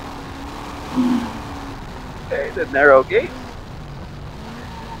 Okay, the narrow gate.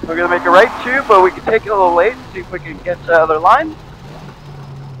 We're going to make a right 2, but we can take it a little late and see if we can get to the other line.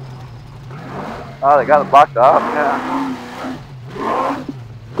 Oh, they got it blocked off, yeah.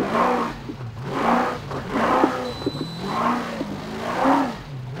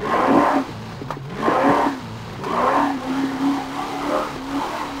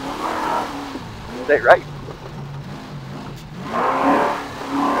 Stay right.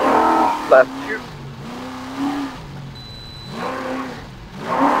 Left 2.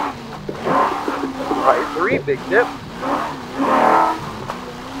 Right 3, big dip.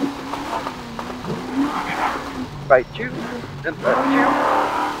 Right 2, then left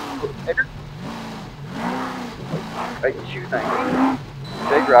 2. Header. Right 2, 90.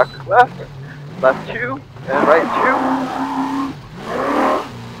 Big rocker left. Left 2, and right 2.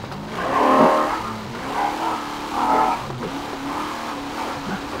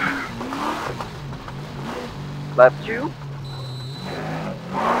 Left 2.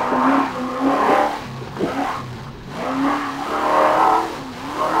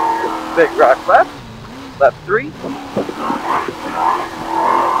 Big rock left. Left 3. And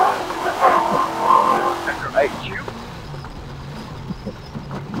right 2.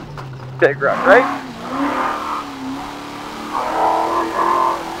 Big rock right.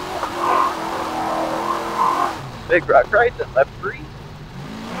 Big rock right, then left 3.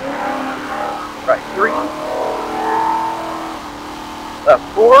 Right 3. Left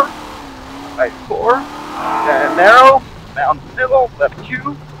 4, right 4, and narrow, mountain middle, left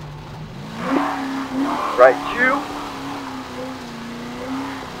 2, right 2,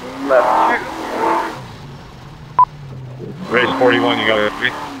 left 2. Race 41, you got a 3?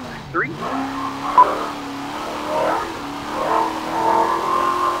 3.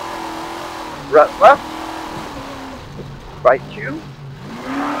 Right left, right 2,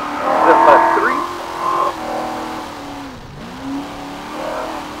 then left 3.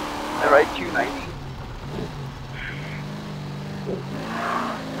 And right 290.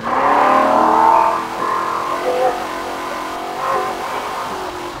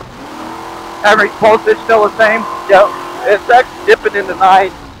 Average pulse is still the same. Yep. It's actually dipping into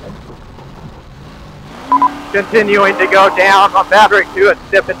 9. Continuing to go down. On battery 2, it's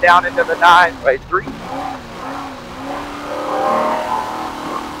dipping down into the 9. Right 3.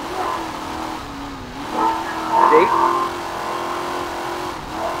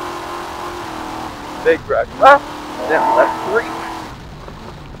 Big rock left, then left 3.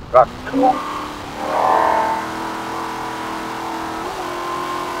 reasonable.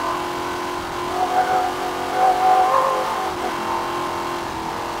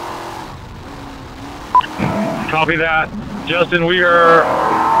 Copy that. Justin, we are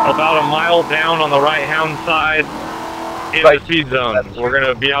about a mile down on the right-hand side in the speed zone. We're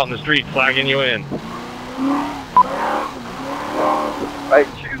going to be out in the street flagging you in. Right,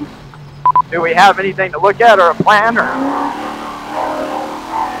 2. Do we have anything to look at or a plan or?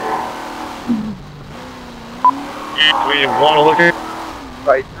 We want to look at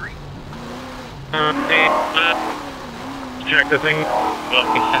Right, 3. check the thing.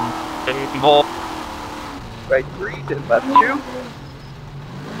 Right, 3, then left 2.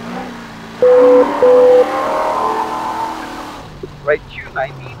 Right,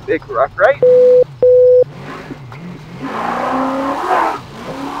 290, big rock right.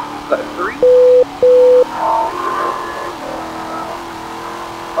 Left 3.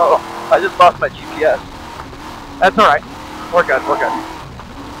 Oh, I just lost my GPS. That's alright. We're good, we're good.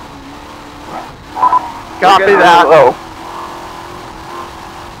 Copy that. Low.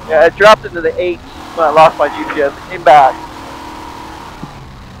 Yeah, it dropped into the 8s when I lost my GPS. It came back.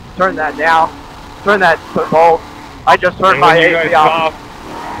 Turn that down. Turn that to hold. I just heard my you guys AC off.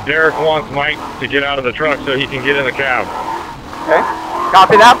 stop, Derek wants Mike to get out of the truck so he can get in the cab. Okay.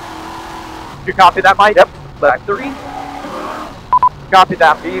 Copy that. You copy that, Mike? Yep. Left 3. Copy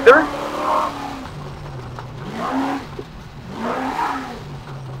that, either.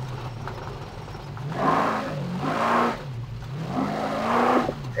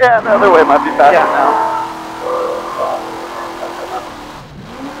 Yeah, the other way might be faster now.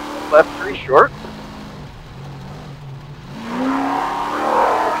 Left 3 short.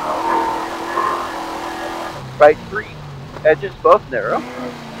 Right 3. Edges both narrow.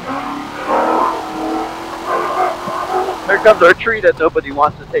 Here comes our tree that nobody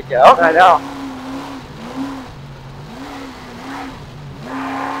wants to take out. I know.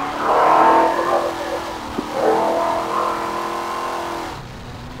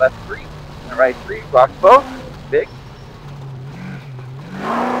 Left 3 and right 3. Rocks both. Big.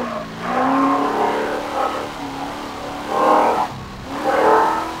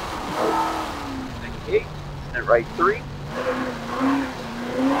 And right 3.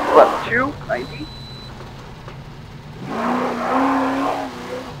 Left 2, 90.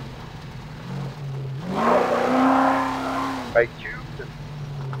 Right 2.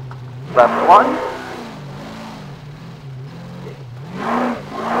 Left 1.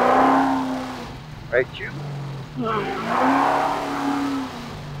 Right 2.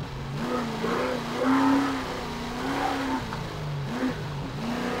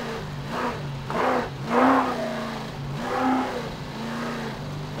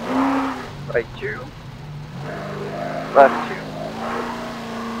 Right 2, left 2,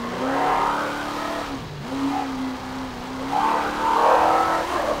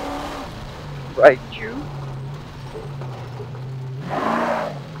 right 2,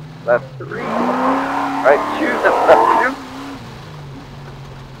 left 3, right 2, then left 2,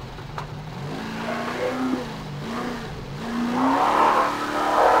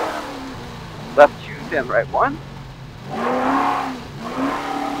 left 2, then right 1,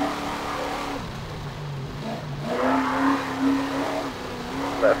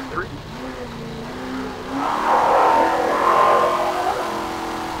 left 3,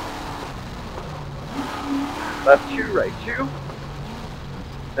 left 2, right 2,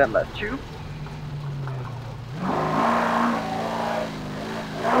 then left 2,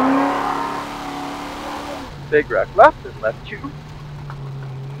 big rock left and left 2,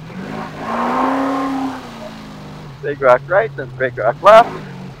 big rock right and big rock left,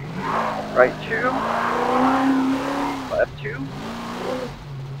 right 2, left 2,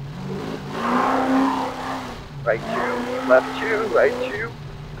 right 2, left 2, right 2,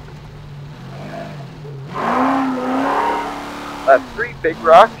 left 3, big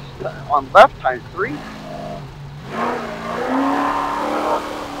rocks on left times 3,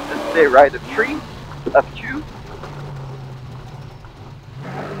 and stay right of tree, left 2,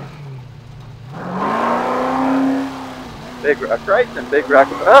 big rock right and big rock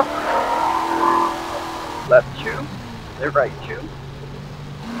left, left 2, then right 2,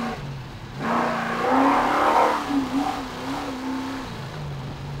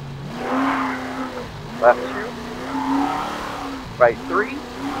 left 2, right 3,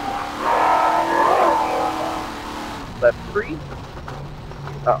 left 3,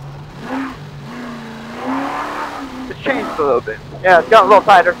 oh. It's changed a little bit. Yeah, it's gotten a little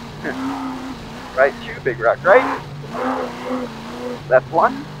tighter. Right 2, big rock right, left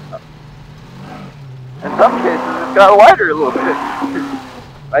 1, oh. In some cases it's got wider a little bit.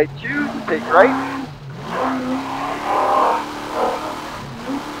 Right 2, take right.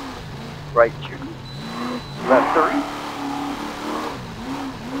 Right 2, left 3.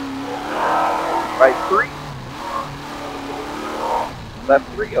 Right 3. Left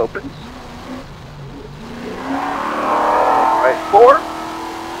 3 opens. Right 4.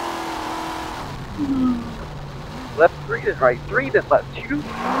 Left 3, then right 3, then left 2.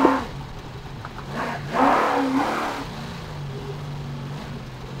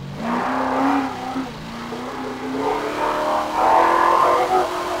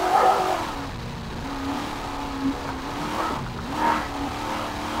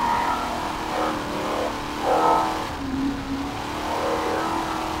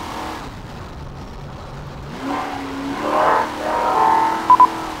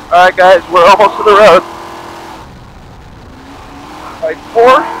 Alright guys, we're almost to the road. Right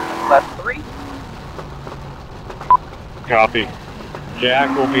 4, left 3. Copy. Jack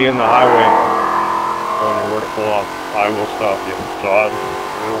will be in the highway. Telling you where to pull off. I will stop you. Todd,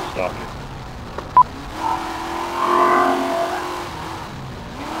 I will stop you.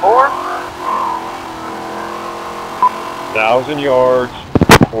 4. 1,000 yards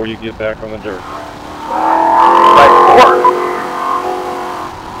before you get back on the dirt. Right 4.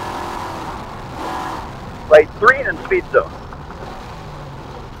 Right 3 and speed zone.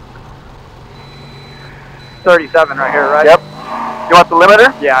 37 right here, right? Yep. You want the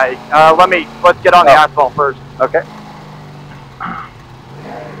limiter? Yeah, let's get on the asphalt first. Okay.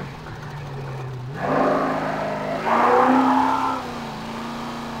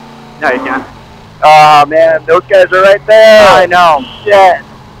 Yeah, you can. Oh man, those guys are right there. I know. Shit.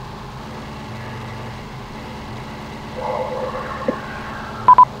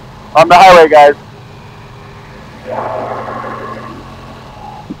 On the highway, guys.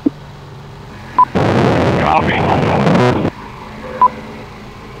 Copy.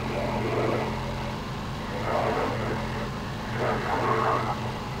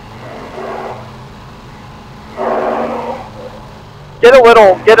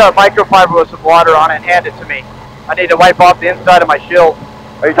 Get a microfiber with some water on it and hand it to me. I need to wipe off the inside of my shield.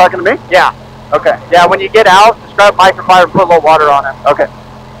 Are you talking to me? Yeah. Okay. Yeah, when you get out, just grab microfiber and put a little water on it. Okay.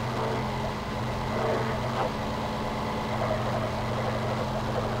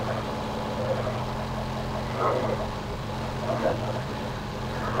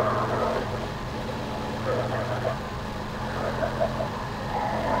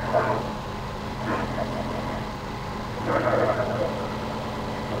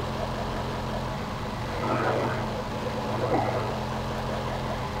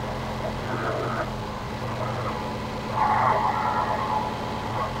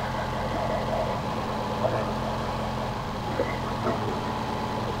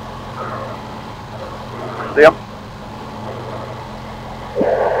 See 'em?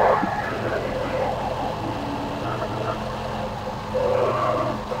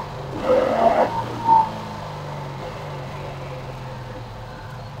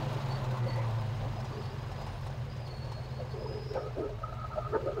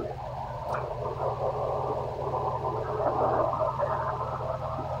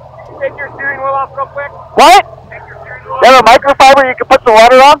 Take your steering wheel off real quick. What? Take your steering wheel off. You have a microfiber you can put some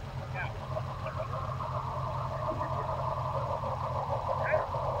water on?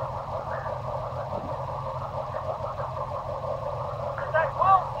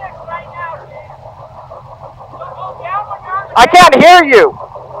 I can't hear you.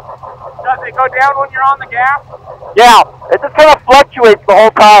 Does it go down when you're on the gas? Yeah, it just kind of fluctuates the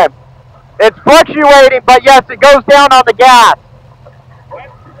whole time. It's fluctuating, but yes, it goes down on the gas.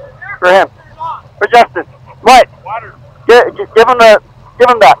 For him. For Justin. What? Water. Give him that.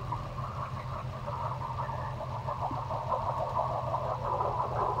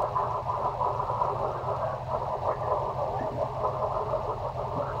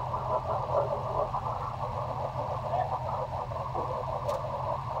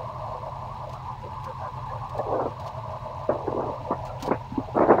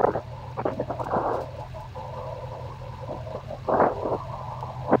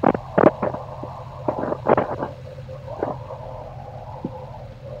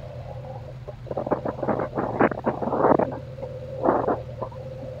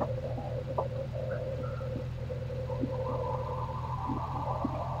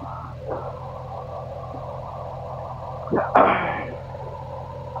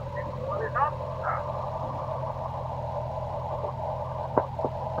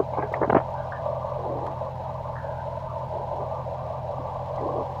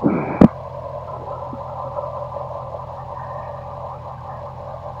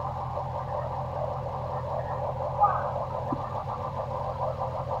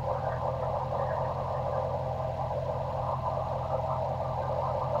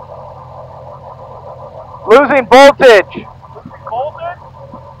 Losing voltage. Voltage?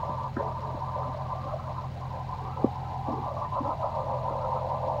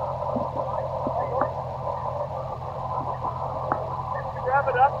 You rev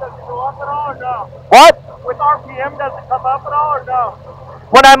it up, does it go up at all or no? What? With RPM, does it come up at all or no?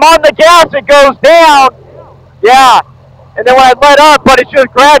 When I'm on the gas, it goes down. Yeah. And then when I let up, but it's just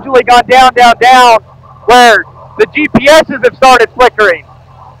gradually gone down, down, down, where the GPSs have started flickering.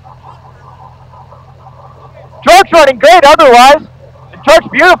 Truck's running great otherwise. The truck's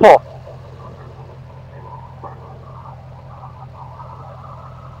beautiful.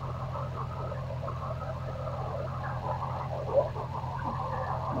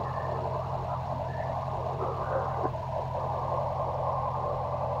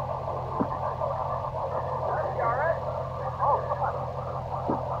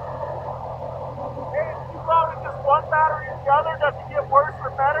 One battery or the other, does it get worse or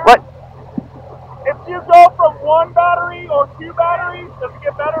better? What? If you go from one battery or two batteries, does it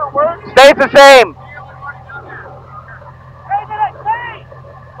get better or worse? Stays the same. Hey, hey!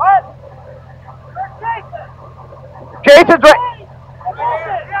 What? Where's Jason? Jason's right. Hey!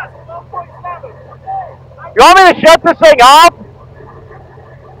 Yes, 1.7. You want me to shut this thing off?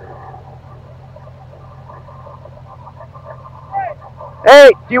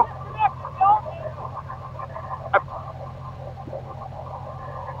 Hey, do you...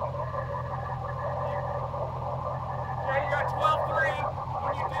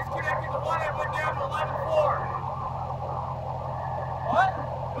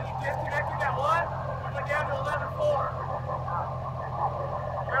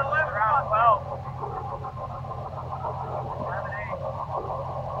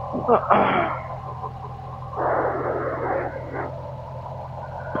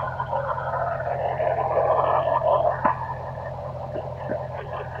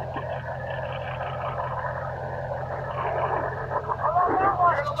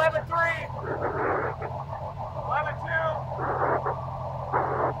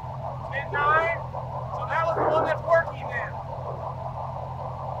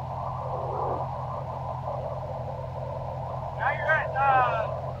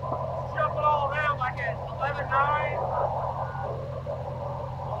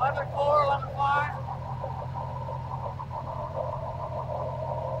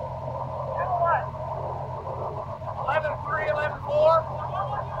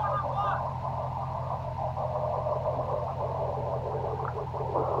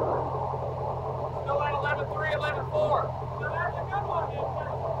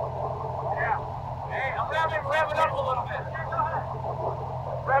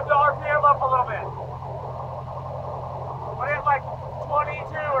 Rev the RPM up a little bit. Put it like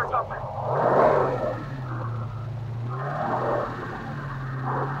 22 or something.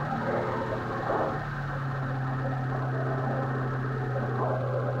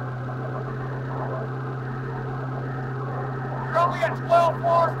 You're only at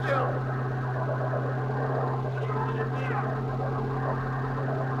 12.4 still.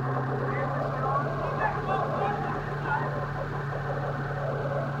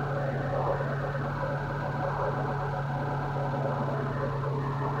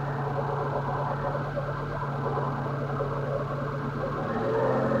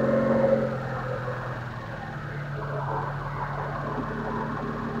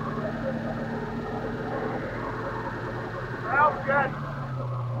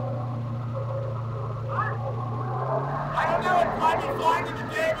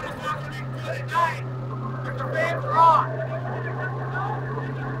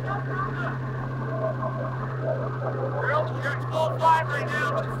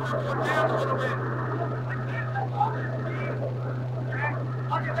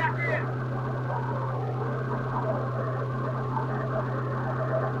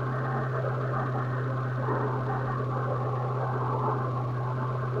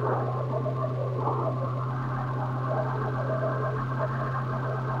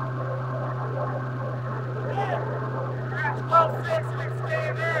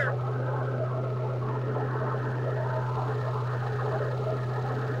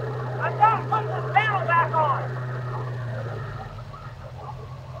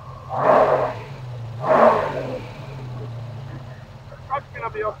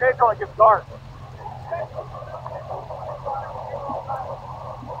 Be okay till it gets dark.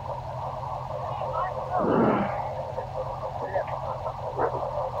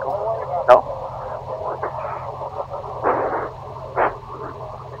 No.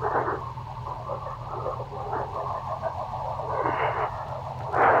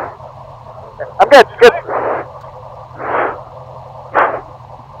 I'm good. Good.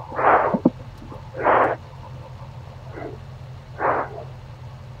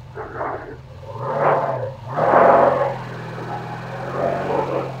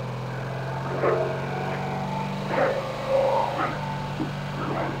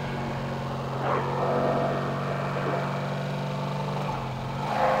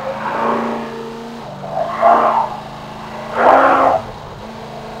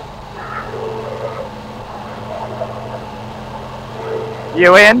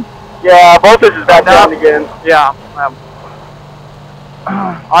 You in? Yeah, voltage is back down again. Yeah.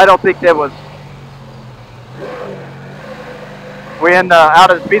 I don't think that was. We in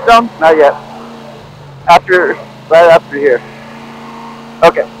out of the speed zone? Not yet. Right after here.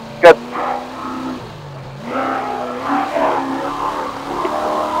 Okay, good.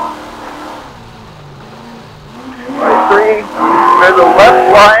 Right 3, there's a left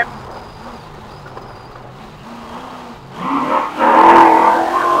line.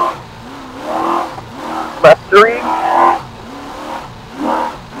 Left 3.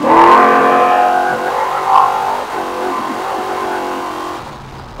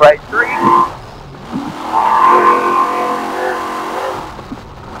 Right 3.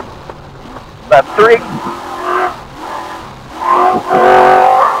 Left 3.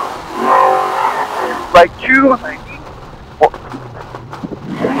 Right 2.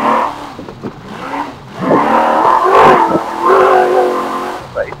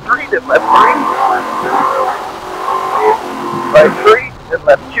 Right 3, then left 3. Right 3, then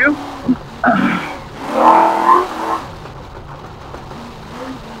left 2.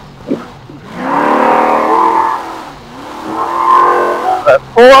 Left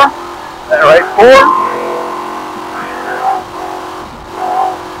 4, then right 4.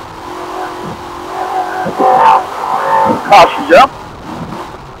 Caution jump.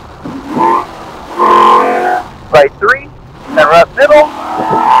 Right 3, then right middle.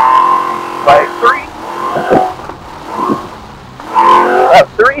 Right 3.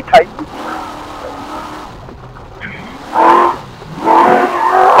 Left 3, tighten.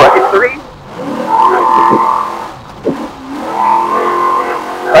 Right 3.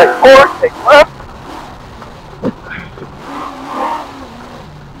 Right 4, take left.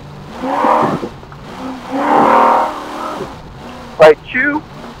 Right 2.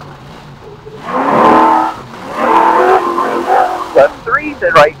 Left 3,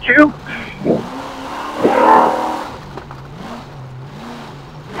 then right 2.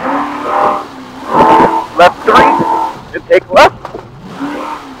 Left 3, then take left.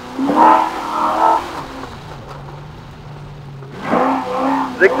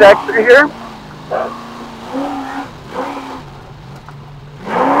 Zigzag through here.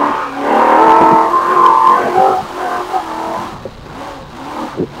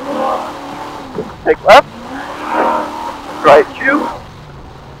 Take left. Right 2.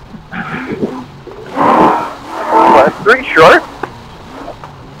 Left 3 short.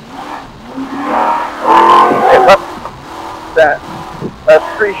 And up that. Left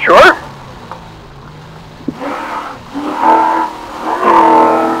 3 short.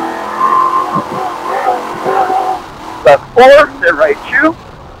 Left 4, then right 2.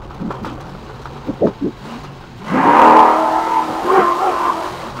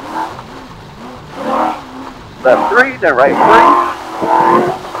 Left 3, then right 3.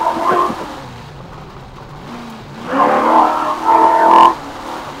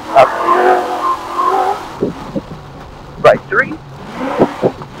 Up. Right 3.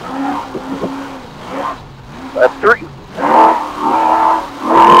 Left 3.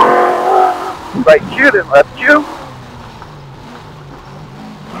 Right 2, then left 2.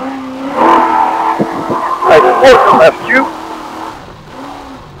 Right 4, then left 2.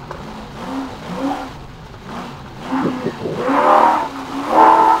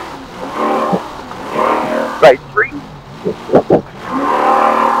 Right 3.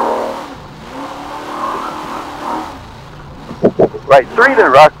 Right 3,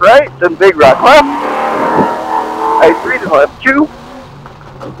 then rock right, then big rock left. Right 3, then left 2.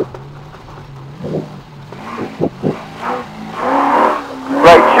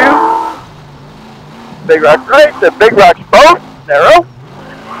 Right 2. Big rock right, then big rocks both, narrow.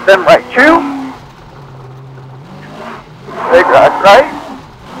 Then right 2. Big rock right.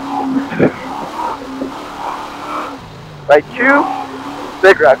 Right 2.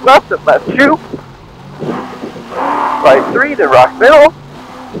 Big rock left, then left 2. Right 3, then rock middle.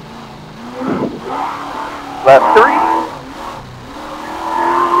 Left 3.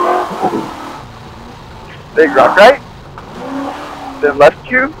 Big rock right. Then left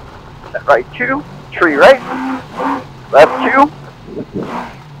 2. Then right 2. Tree right. Left 2.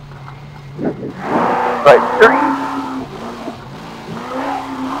 Right 3.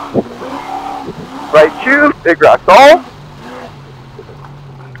 Right 2. Big rocks all.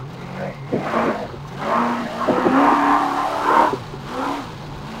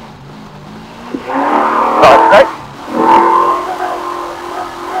 Right.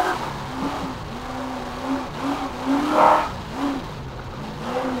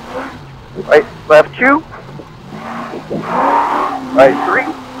 Right, left 2. Right 3.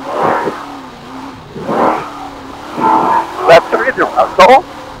 Left 3, then rock rock sole.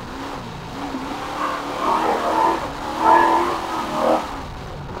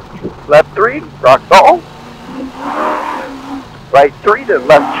 Left 3, rock sole. Right 3 to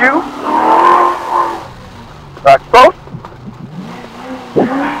left 2. Rock post.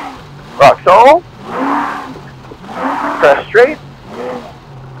 Rock sole. Press straight.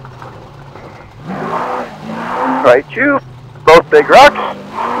 Right 2. Both big rocks.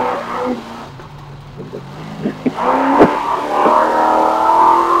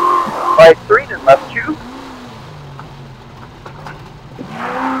 Right 3 then left 2.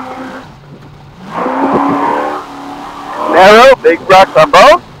 Narrow, big rocks on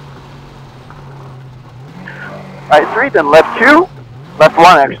both. Right 3 then left 2. Left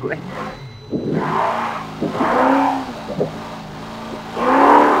 1 actually.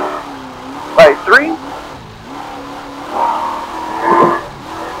 Right 3.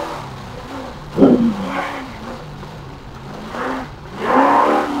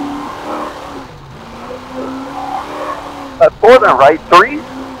 Left 4 then right 3.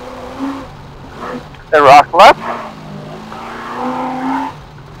 Then rock left.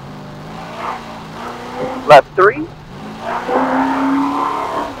 Left 3.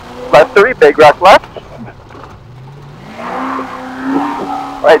 Left 3, big rock left.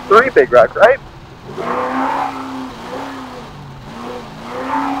 Right 3, big rock right.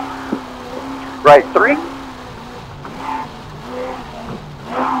 Right 3.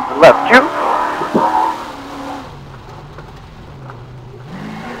 Left 2.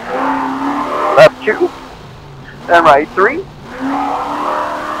 Left 2. Then right 3.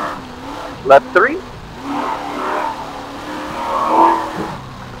 Left 3.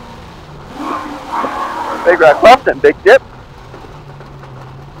 Big rock left and big dip.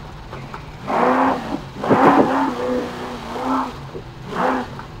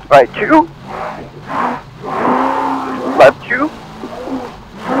 Right 2. Left 2.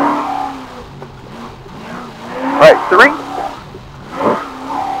 Right 3.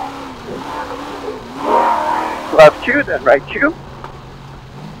 Left 2, then right 2.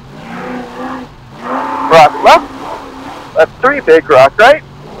 Rock left. Left 3, big rock right.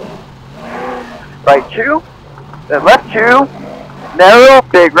 Right 2, then left 2, narrow,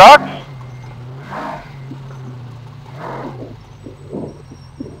 big rocks.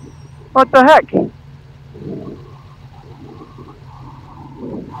 What the heck? Can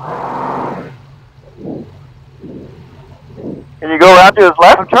you go around to his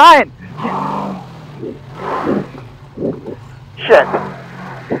left? I'm trying. Shit.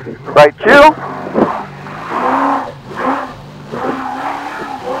 Right 2.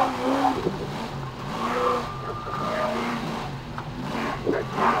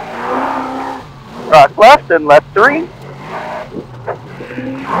 Rock left and left 3.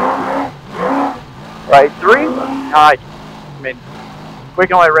 Right 3. I mean, we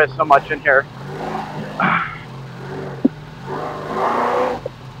can only risk so much in here.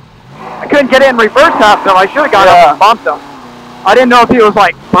 I couldn't get in reverse half him. I should have got up and bumped him. I didn't know if he was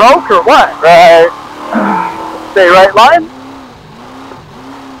like broke or what. Right. Stay right line.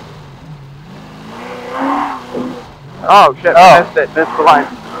 Oh shit, I missed it. Missed the line.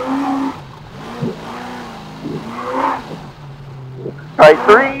 Right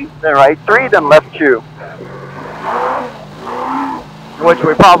 3, then right 3, then left 2. Which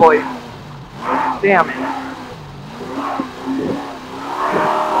we probably... Damn it.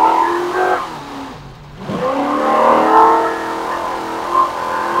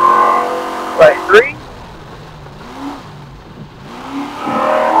 Right 3.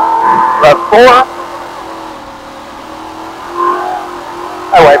 Left 4.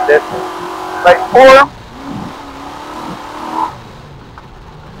 I wiped it. Right 4.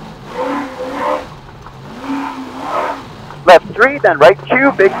 Left 3, then right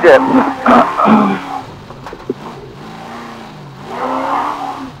 2, big dip.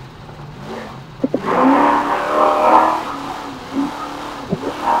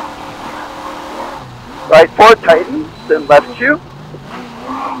 Right 4, tightens, then left 2.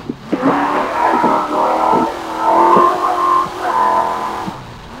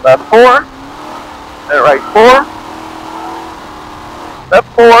 Left 4, then right 4. Left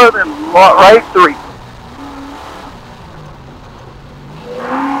 4, then right 3.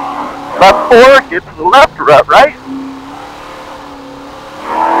 Left 4, get to the left, right.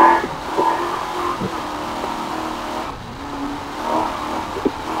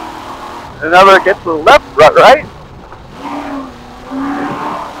 Another get to the left, right.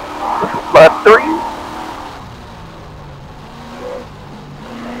 Left 3.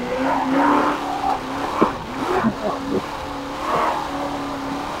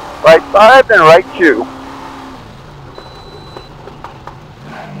 Right 5, then right 2.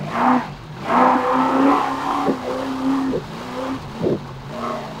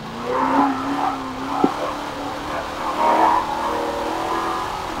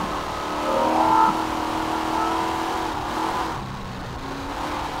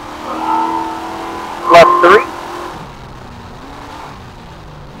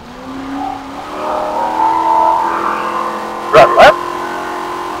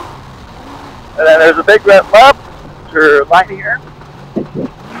 the big red left, your line here.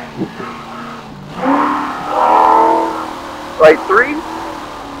 Right 3,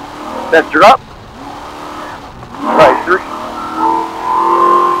 then drop. Right 3.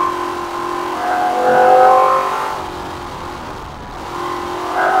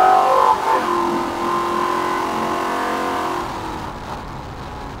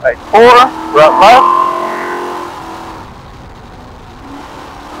 Right 4, right left.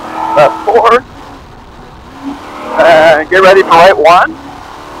 Left 4. And get ready for right 1.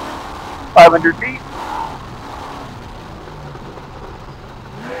 500 feet.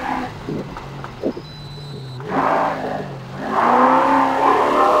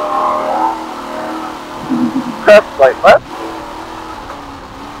 Crest, right left.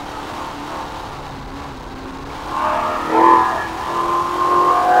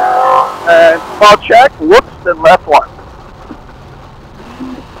 And small check, whoops, then left 1.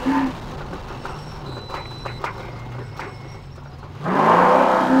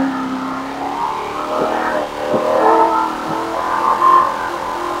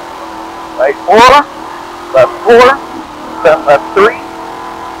 Right 4, left 4, then left 3.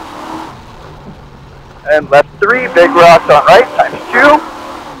 And left 3, big rocks on right, times 2.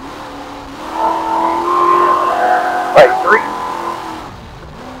 Right 3.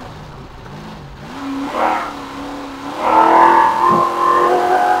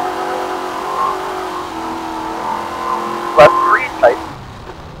 Left 3, tight.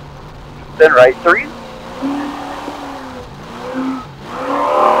 Then right 3.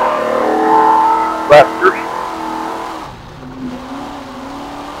 Left 3.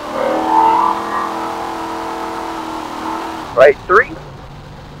 Right 3.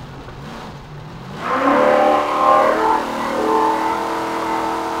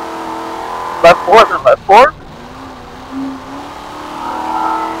 Left 4, then left 4.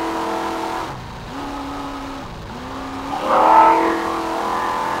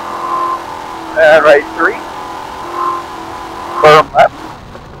 And right 3. Firm left.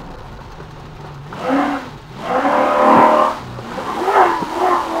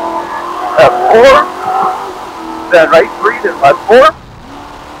 Left 4. Then right 3, then left 4.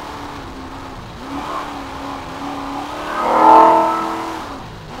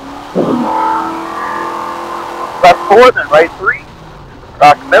 Left 4, then right 3.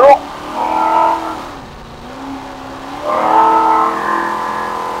 Rock middle.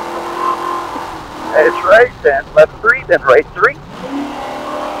 Edge right, then left 3, then right 3.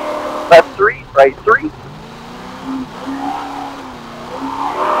 Left 3, right 3.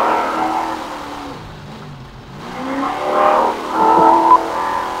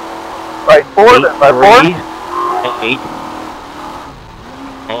 Right 4, then left 4. 8.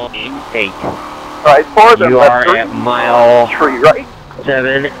 8. Right 4, then You left are 3. at mile 3 right.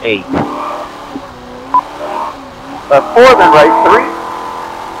 7, 8. Left 4, then right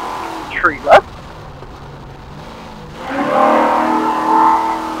 3. Tree left.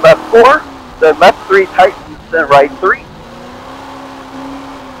 Left 4, then left 3 tightens, then right 3.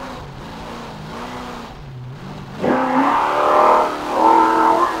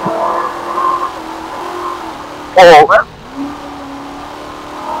 All left.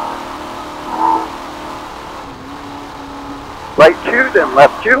 Right 2, then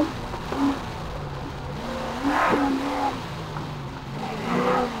left 2.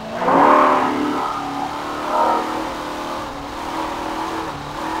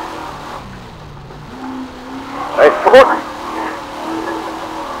 Right 4.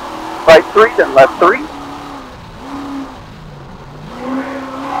 Right 3, then left 3.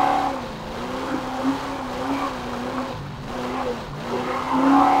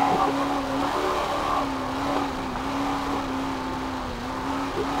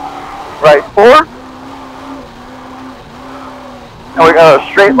 Right 4. And we got a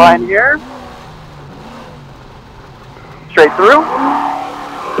straight line here. Straight through.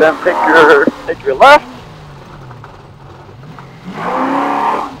 Then take your left.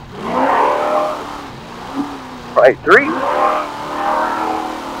 Right 3.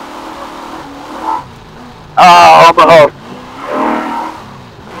 Almost.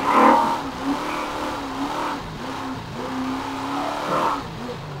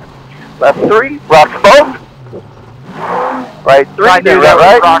 Left 3, rocks both. Right 3, I knew then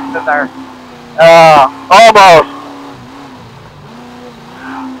right. rocks in there. Almost.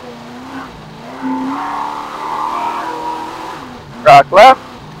 Rock left.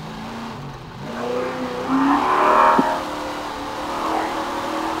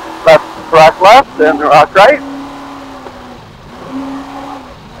 Rock left, then rock right.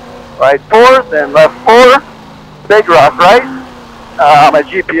 Right 4, then left 4. Big rock right. My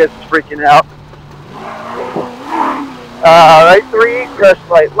GPS is freaking out. Right 3, crest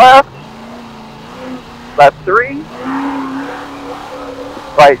right left. Left 3.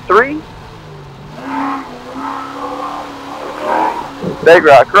 Right 3. Big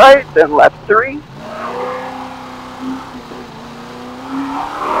rock right, then left 3.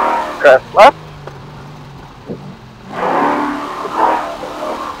 Crest left.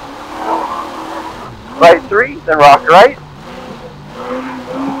 Right 3, then rock right.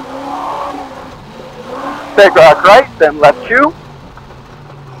 Big rock right, then left 2.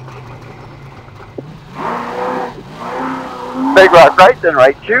 Big rock right, then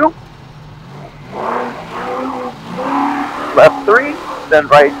right 2. Left 3, then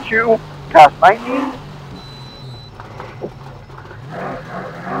right 2, cast 90.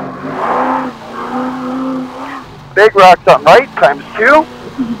 Big rocks on right, times 2.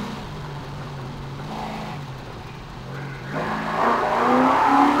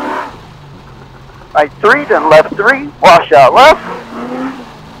 Right 3, then left 3, wash out left.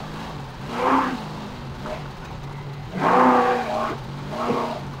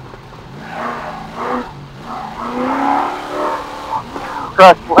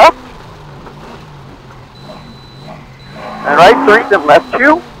 Crest left. And right 3, then left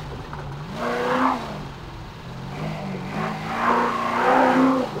 2.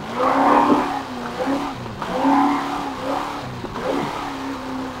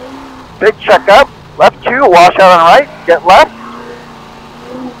 Big check up, left 2, wash out on right, get left.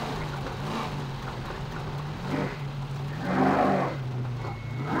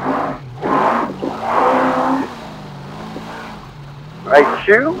 Right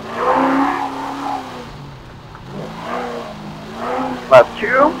 2. Left 2.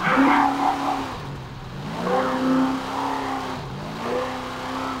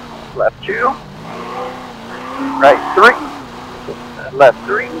 Left 2. Right 3. Left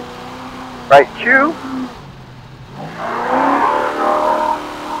 3. Right 2.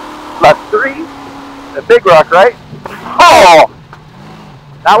 Left 3. The big rock right. Oh!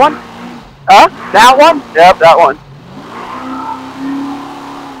 That one? Huh? That one? Yep, that one.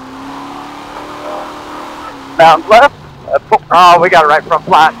 Mountain left. Oh, we got it right front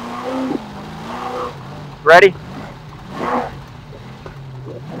flat. Ready?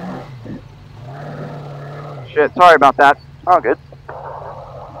 Shit, sorry about that. Oh, good.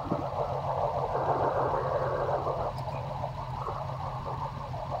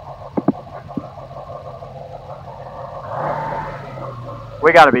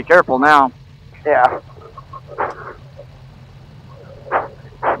 We gotta be careful now. Yeah.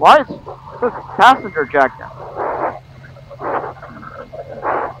 Why is this passenger jack down?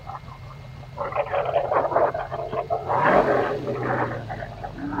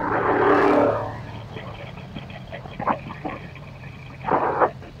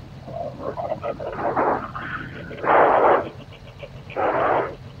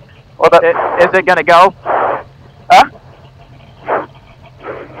 Well, is it gonna go? Huh?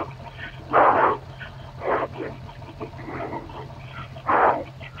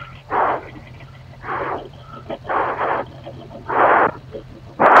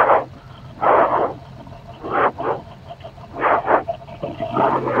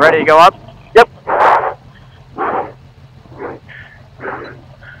 Ready to go up? Yep.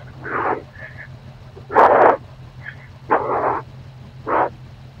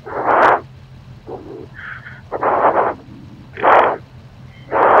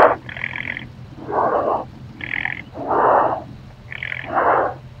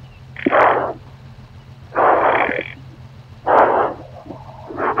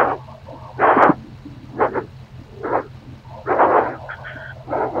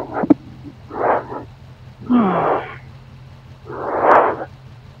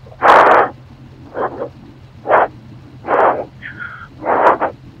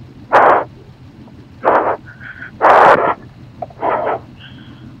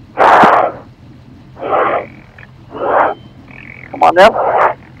 Come on now.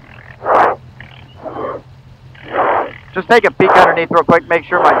 Just take a peek underneath real quick, make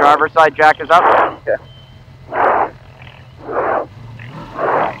sure my driver's side jack is up. Okay.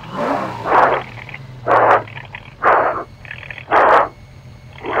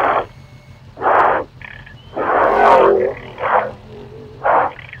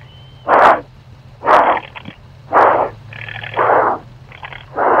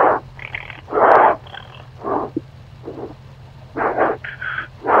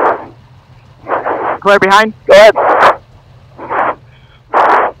 Clear behind? Go ahead.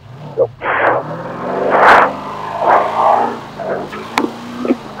 Go.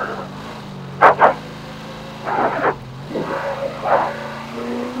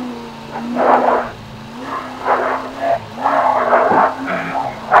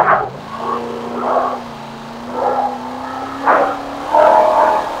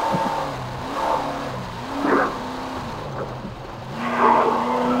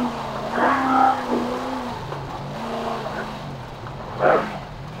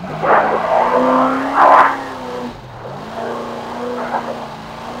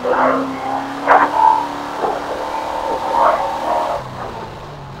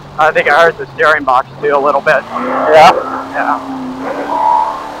 I think I heard the steering box too a little bit. Yeah. Yeah.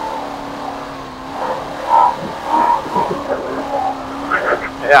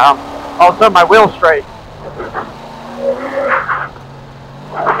 Yeah. Also, my wheel's straight.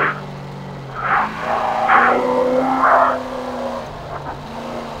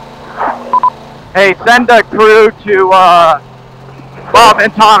 Hey, send a crew to Bob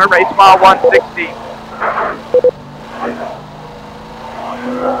and Tana race mile 160.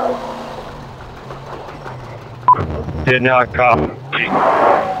 Did not copy.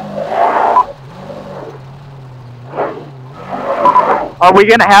 Are we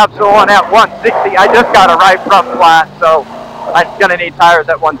gonna have someone at 160? I just got a right front flat, so I'm gonna need tires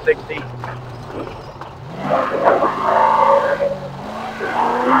at 160.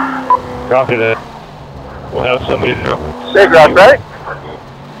 Copy that. We'll have somebody there. Big rock right.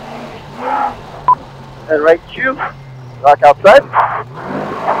 And right Q. Rock outside.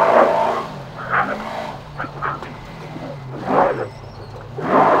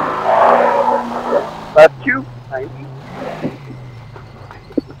 Left Q. 90.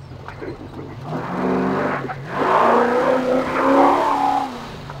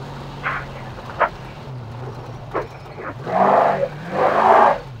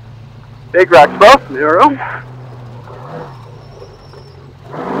 Big rocks both, mirror room.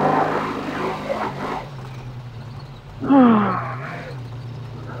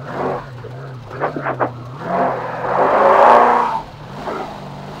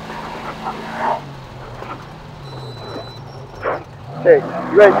 Okay,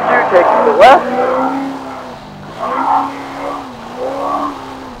 right Q takes to the left.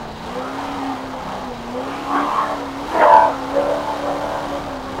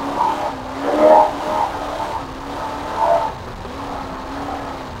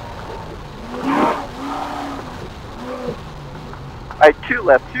 Right 2,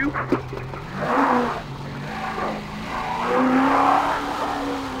 left 2.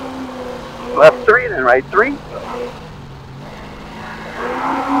 Left 3, then right 3.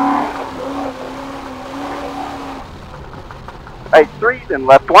 Right 3, then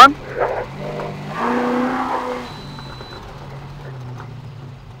left 1.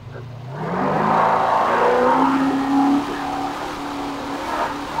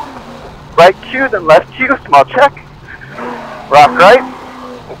 Right Q, then left Q, small check. Rock right.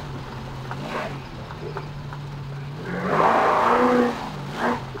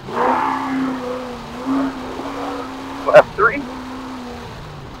 Left 3.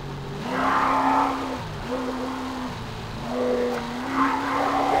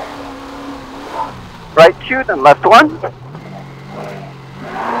 Right Q, then left 1.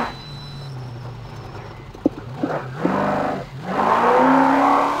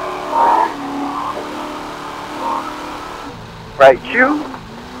 Right Q.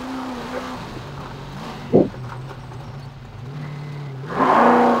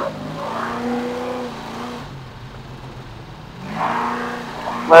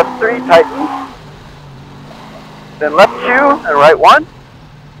 Left 3, tighten. Then left Q and right 1.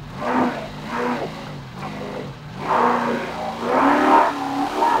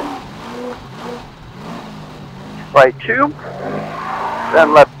 Right 2.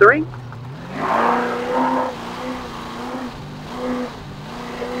 Then left 3.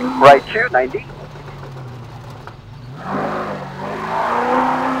 Right 2, 90.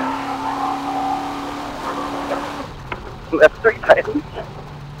 Left 3, tighten.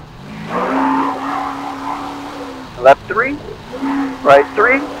 Left 3. Right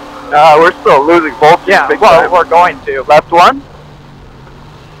 3. We're still losing voltage. Yeah, well, we're going to. Left 1.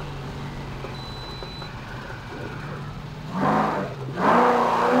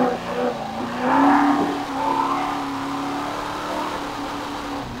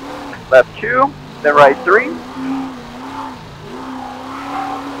 Left 2, then right 3.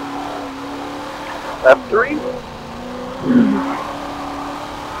 Left 3.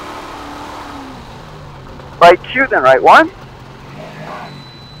 Right Q, then right 1.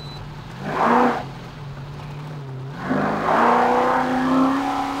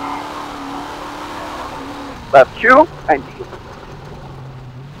 Left Q, 90.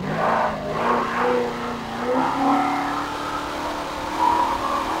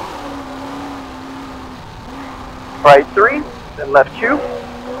 Right 3, then left Q.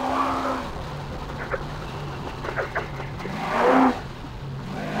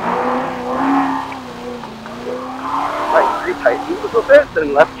 Right 3, tighten a little bit,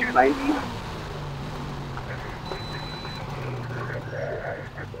 then left Q, 90.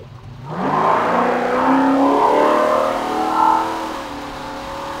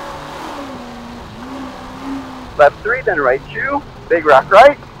 Left 3, then right Q. Big rock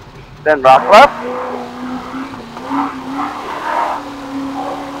right. then rock left.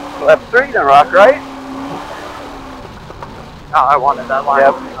 Left 3, then rock right. Oh, I wanted that line.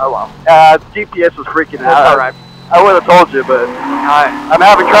 Yep. Oh well. GPS was freaking That's out. alright. I would have told you, but I'm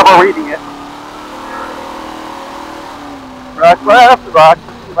having trouble reading it. Rock left, rock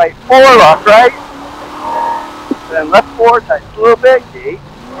right 4, rock right. Then left 4, tight a little bit, gate.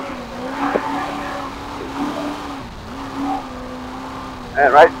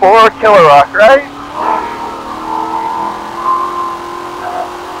 And right 4, killer rock right.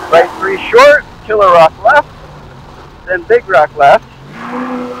 Right 3 short, killer rock left. Then big rock left.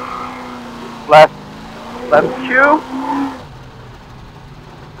 Left 2.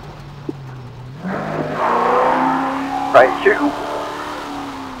 Right 2.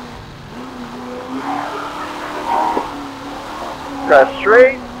 Cross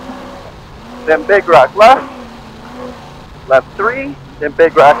straight. Then big rock left. Left 3. Then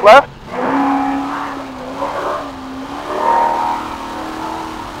big rock left.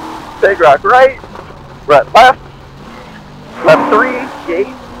 Big rock right. Right left. Left 3.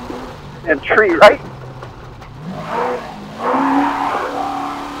 Gate. And tree right.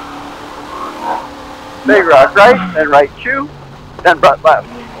 Big rock right, then right 2, then rut left.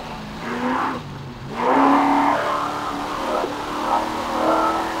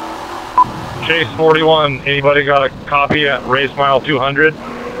 Chase 41, anybody got a copy at race mile 200?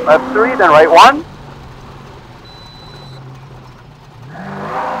 Left 3, then right 1.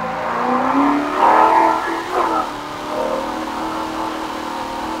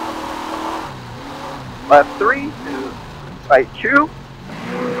 Left 3, right 2.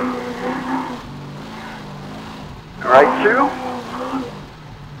 Right 2.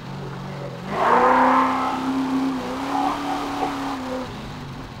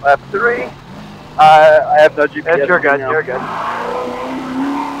 Left 3. I have no GPS. You're good, now. you're good.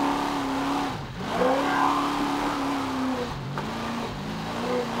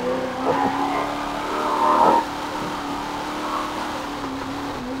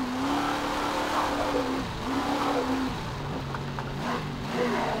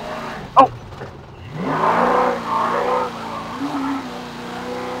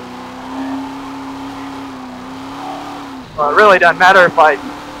 Well, it really doesn't matter if I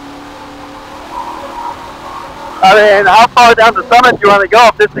mean, how far down the summit do you want to go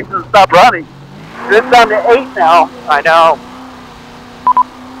if this thing's going to stop running? It's down to 8 now. I know.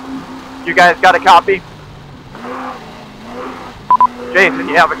 You guys got a copy? Jason,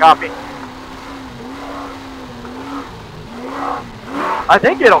 you have a copy? I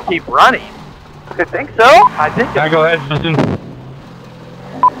think it'll keep running. You think so? I think Yeah, go ahead, Justin.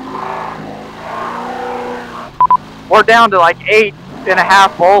 we're down to like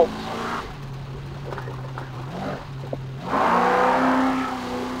 8.5 volts.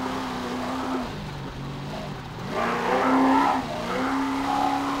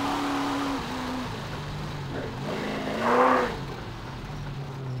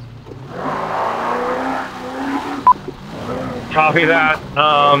 Copy that.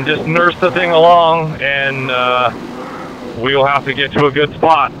 Just nurse the thing along, and we will have to get to a good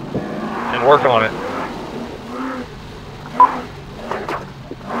spot and work on it.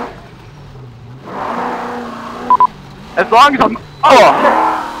 As long as I'm... Oh!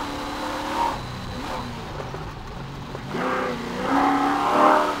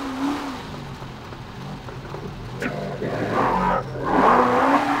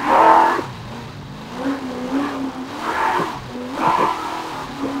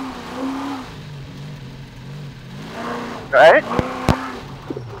 Right?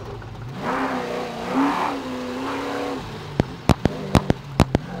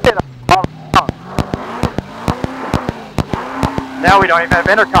 Now we don't even have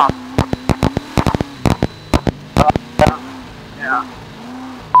intercom. Yeah.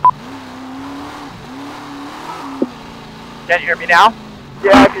 Can you hear me now?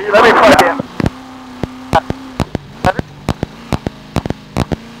 Yeah, can you let me plug in?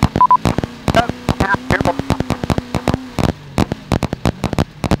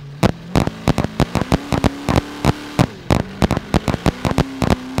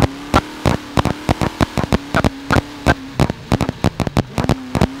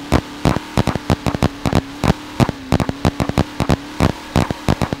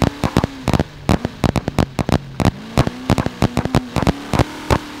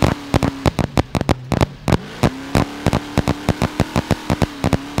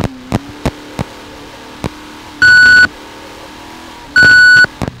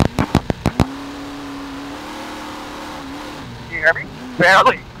 Can you hear me?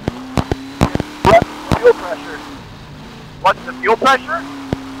 Barely. What's the fuel pressure? What's the fuel pressure?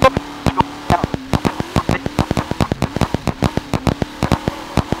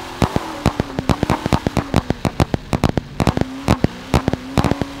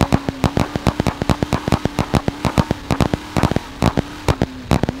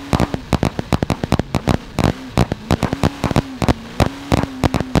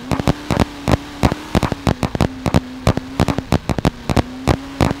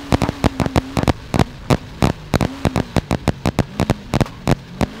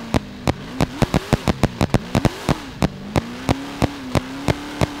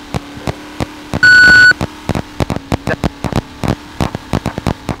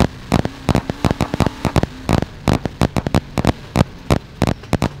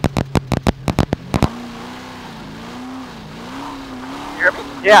 hear me?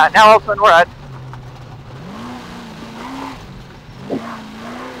 Yeah, now all of a sudden we're at...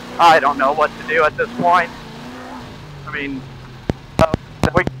 I don't know what to do at this point. I mean,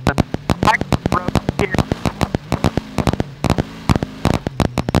 we back the road here.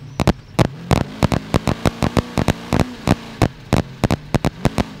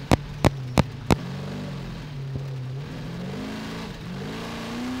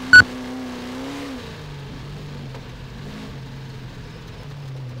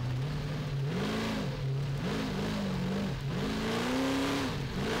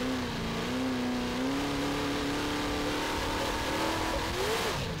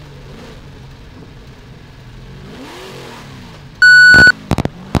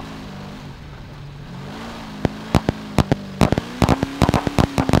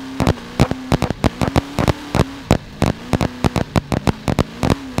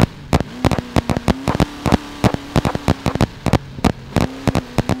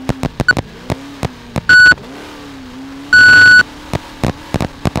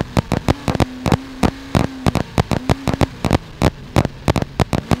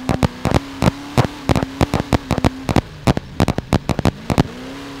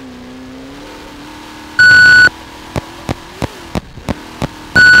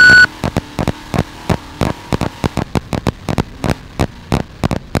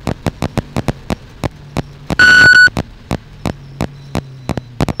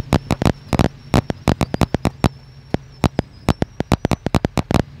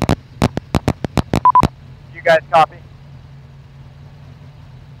 You guys copy?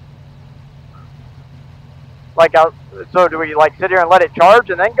 Like, so do we like sit here and let it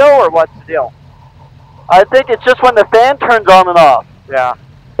charge and then go, or what's the deal? I think it's just when the fan turns on and off. Yeah.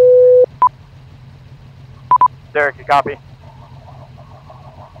 Derek, you copy?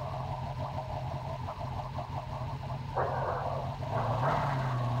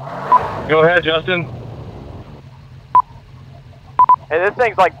 Go ahead, Justin. Hey, this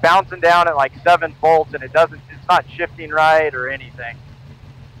thing's like bouncing down at like 7 volts, and it's not shifting right or anything.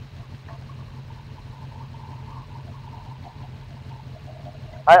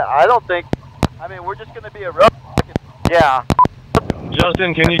 I don't think, I mean, we're just going to be a road. Yeah.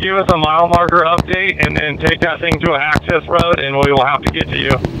 Justin, can you give us a mile marker update and then take that thing to an access road and we will have to get to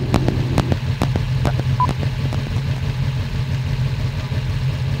you?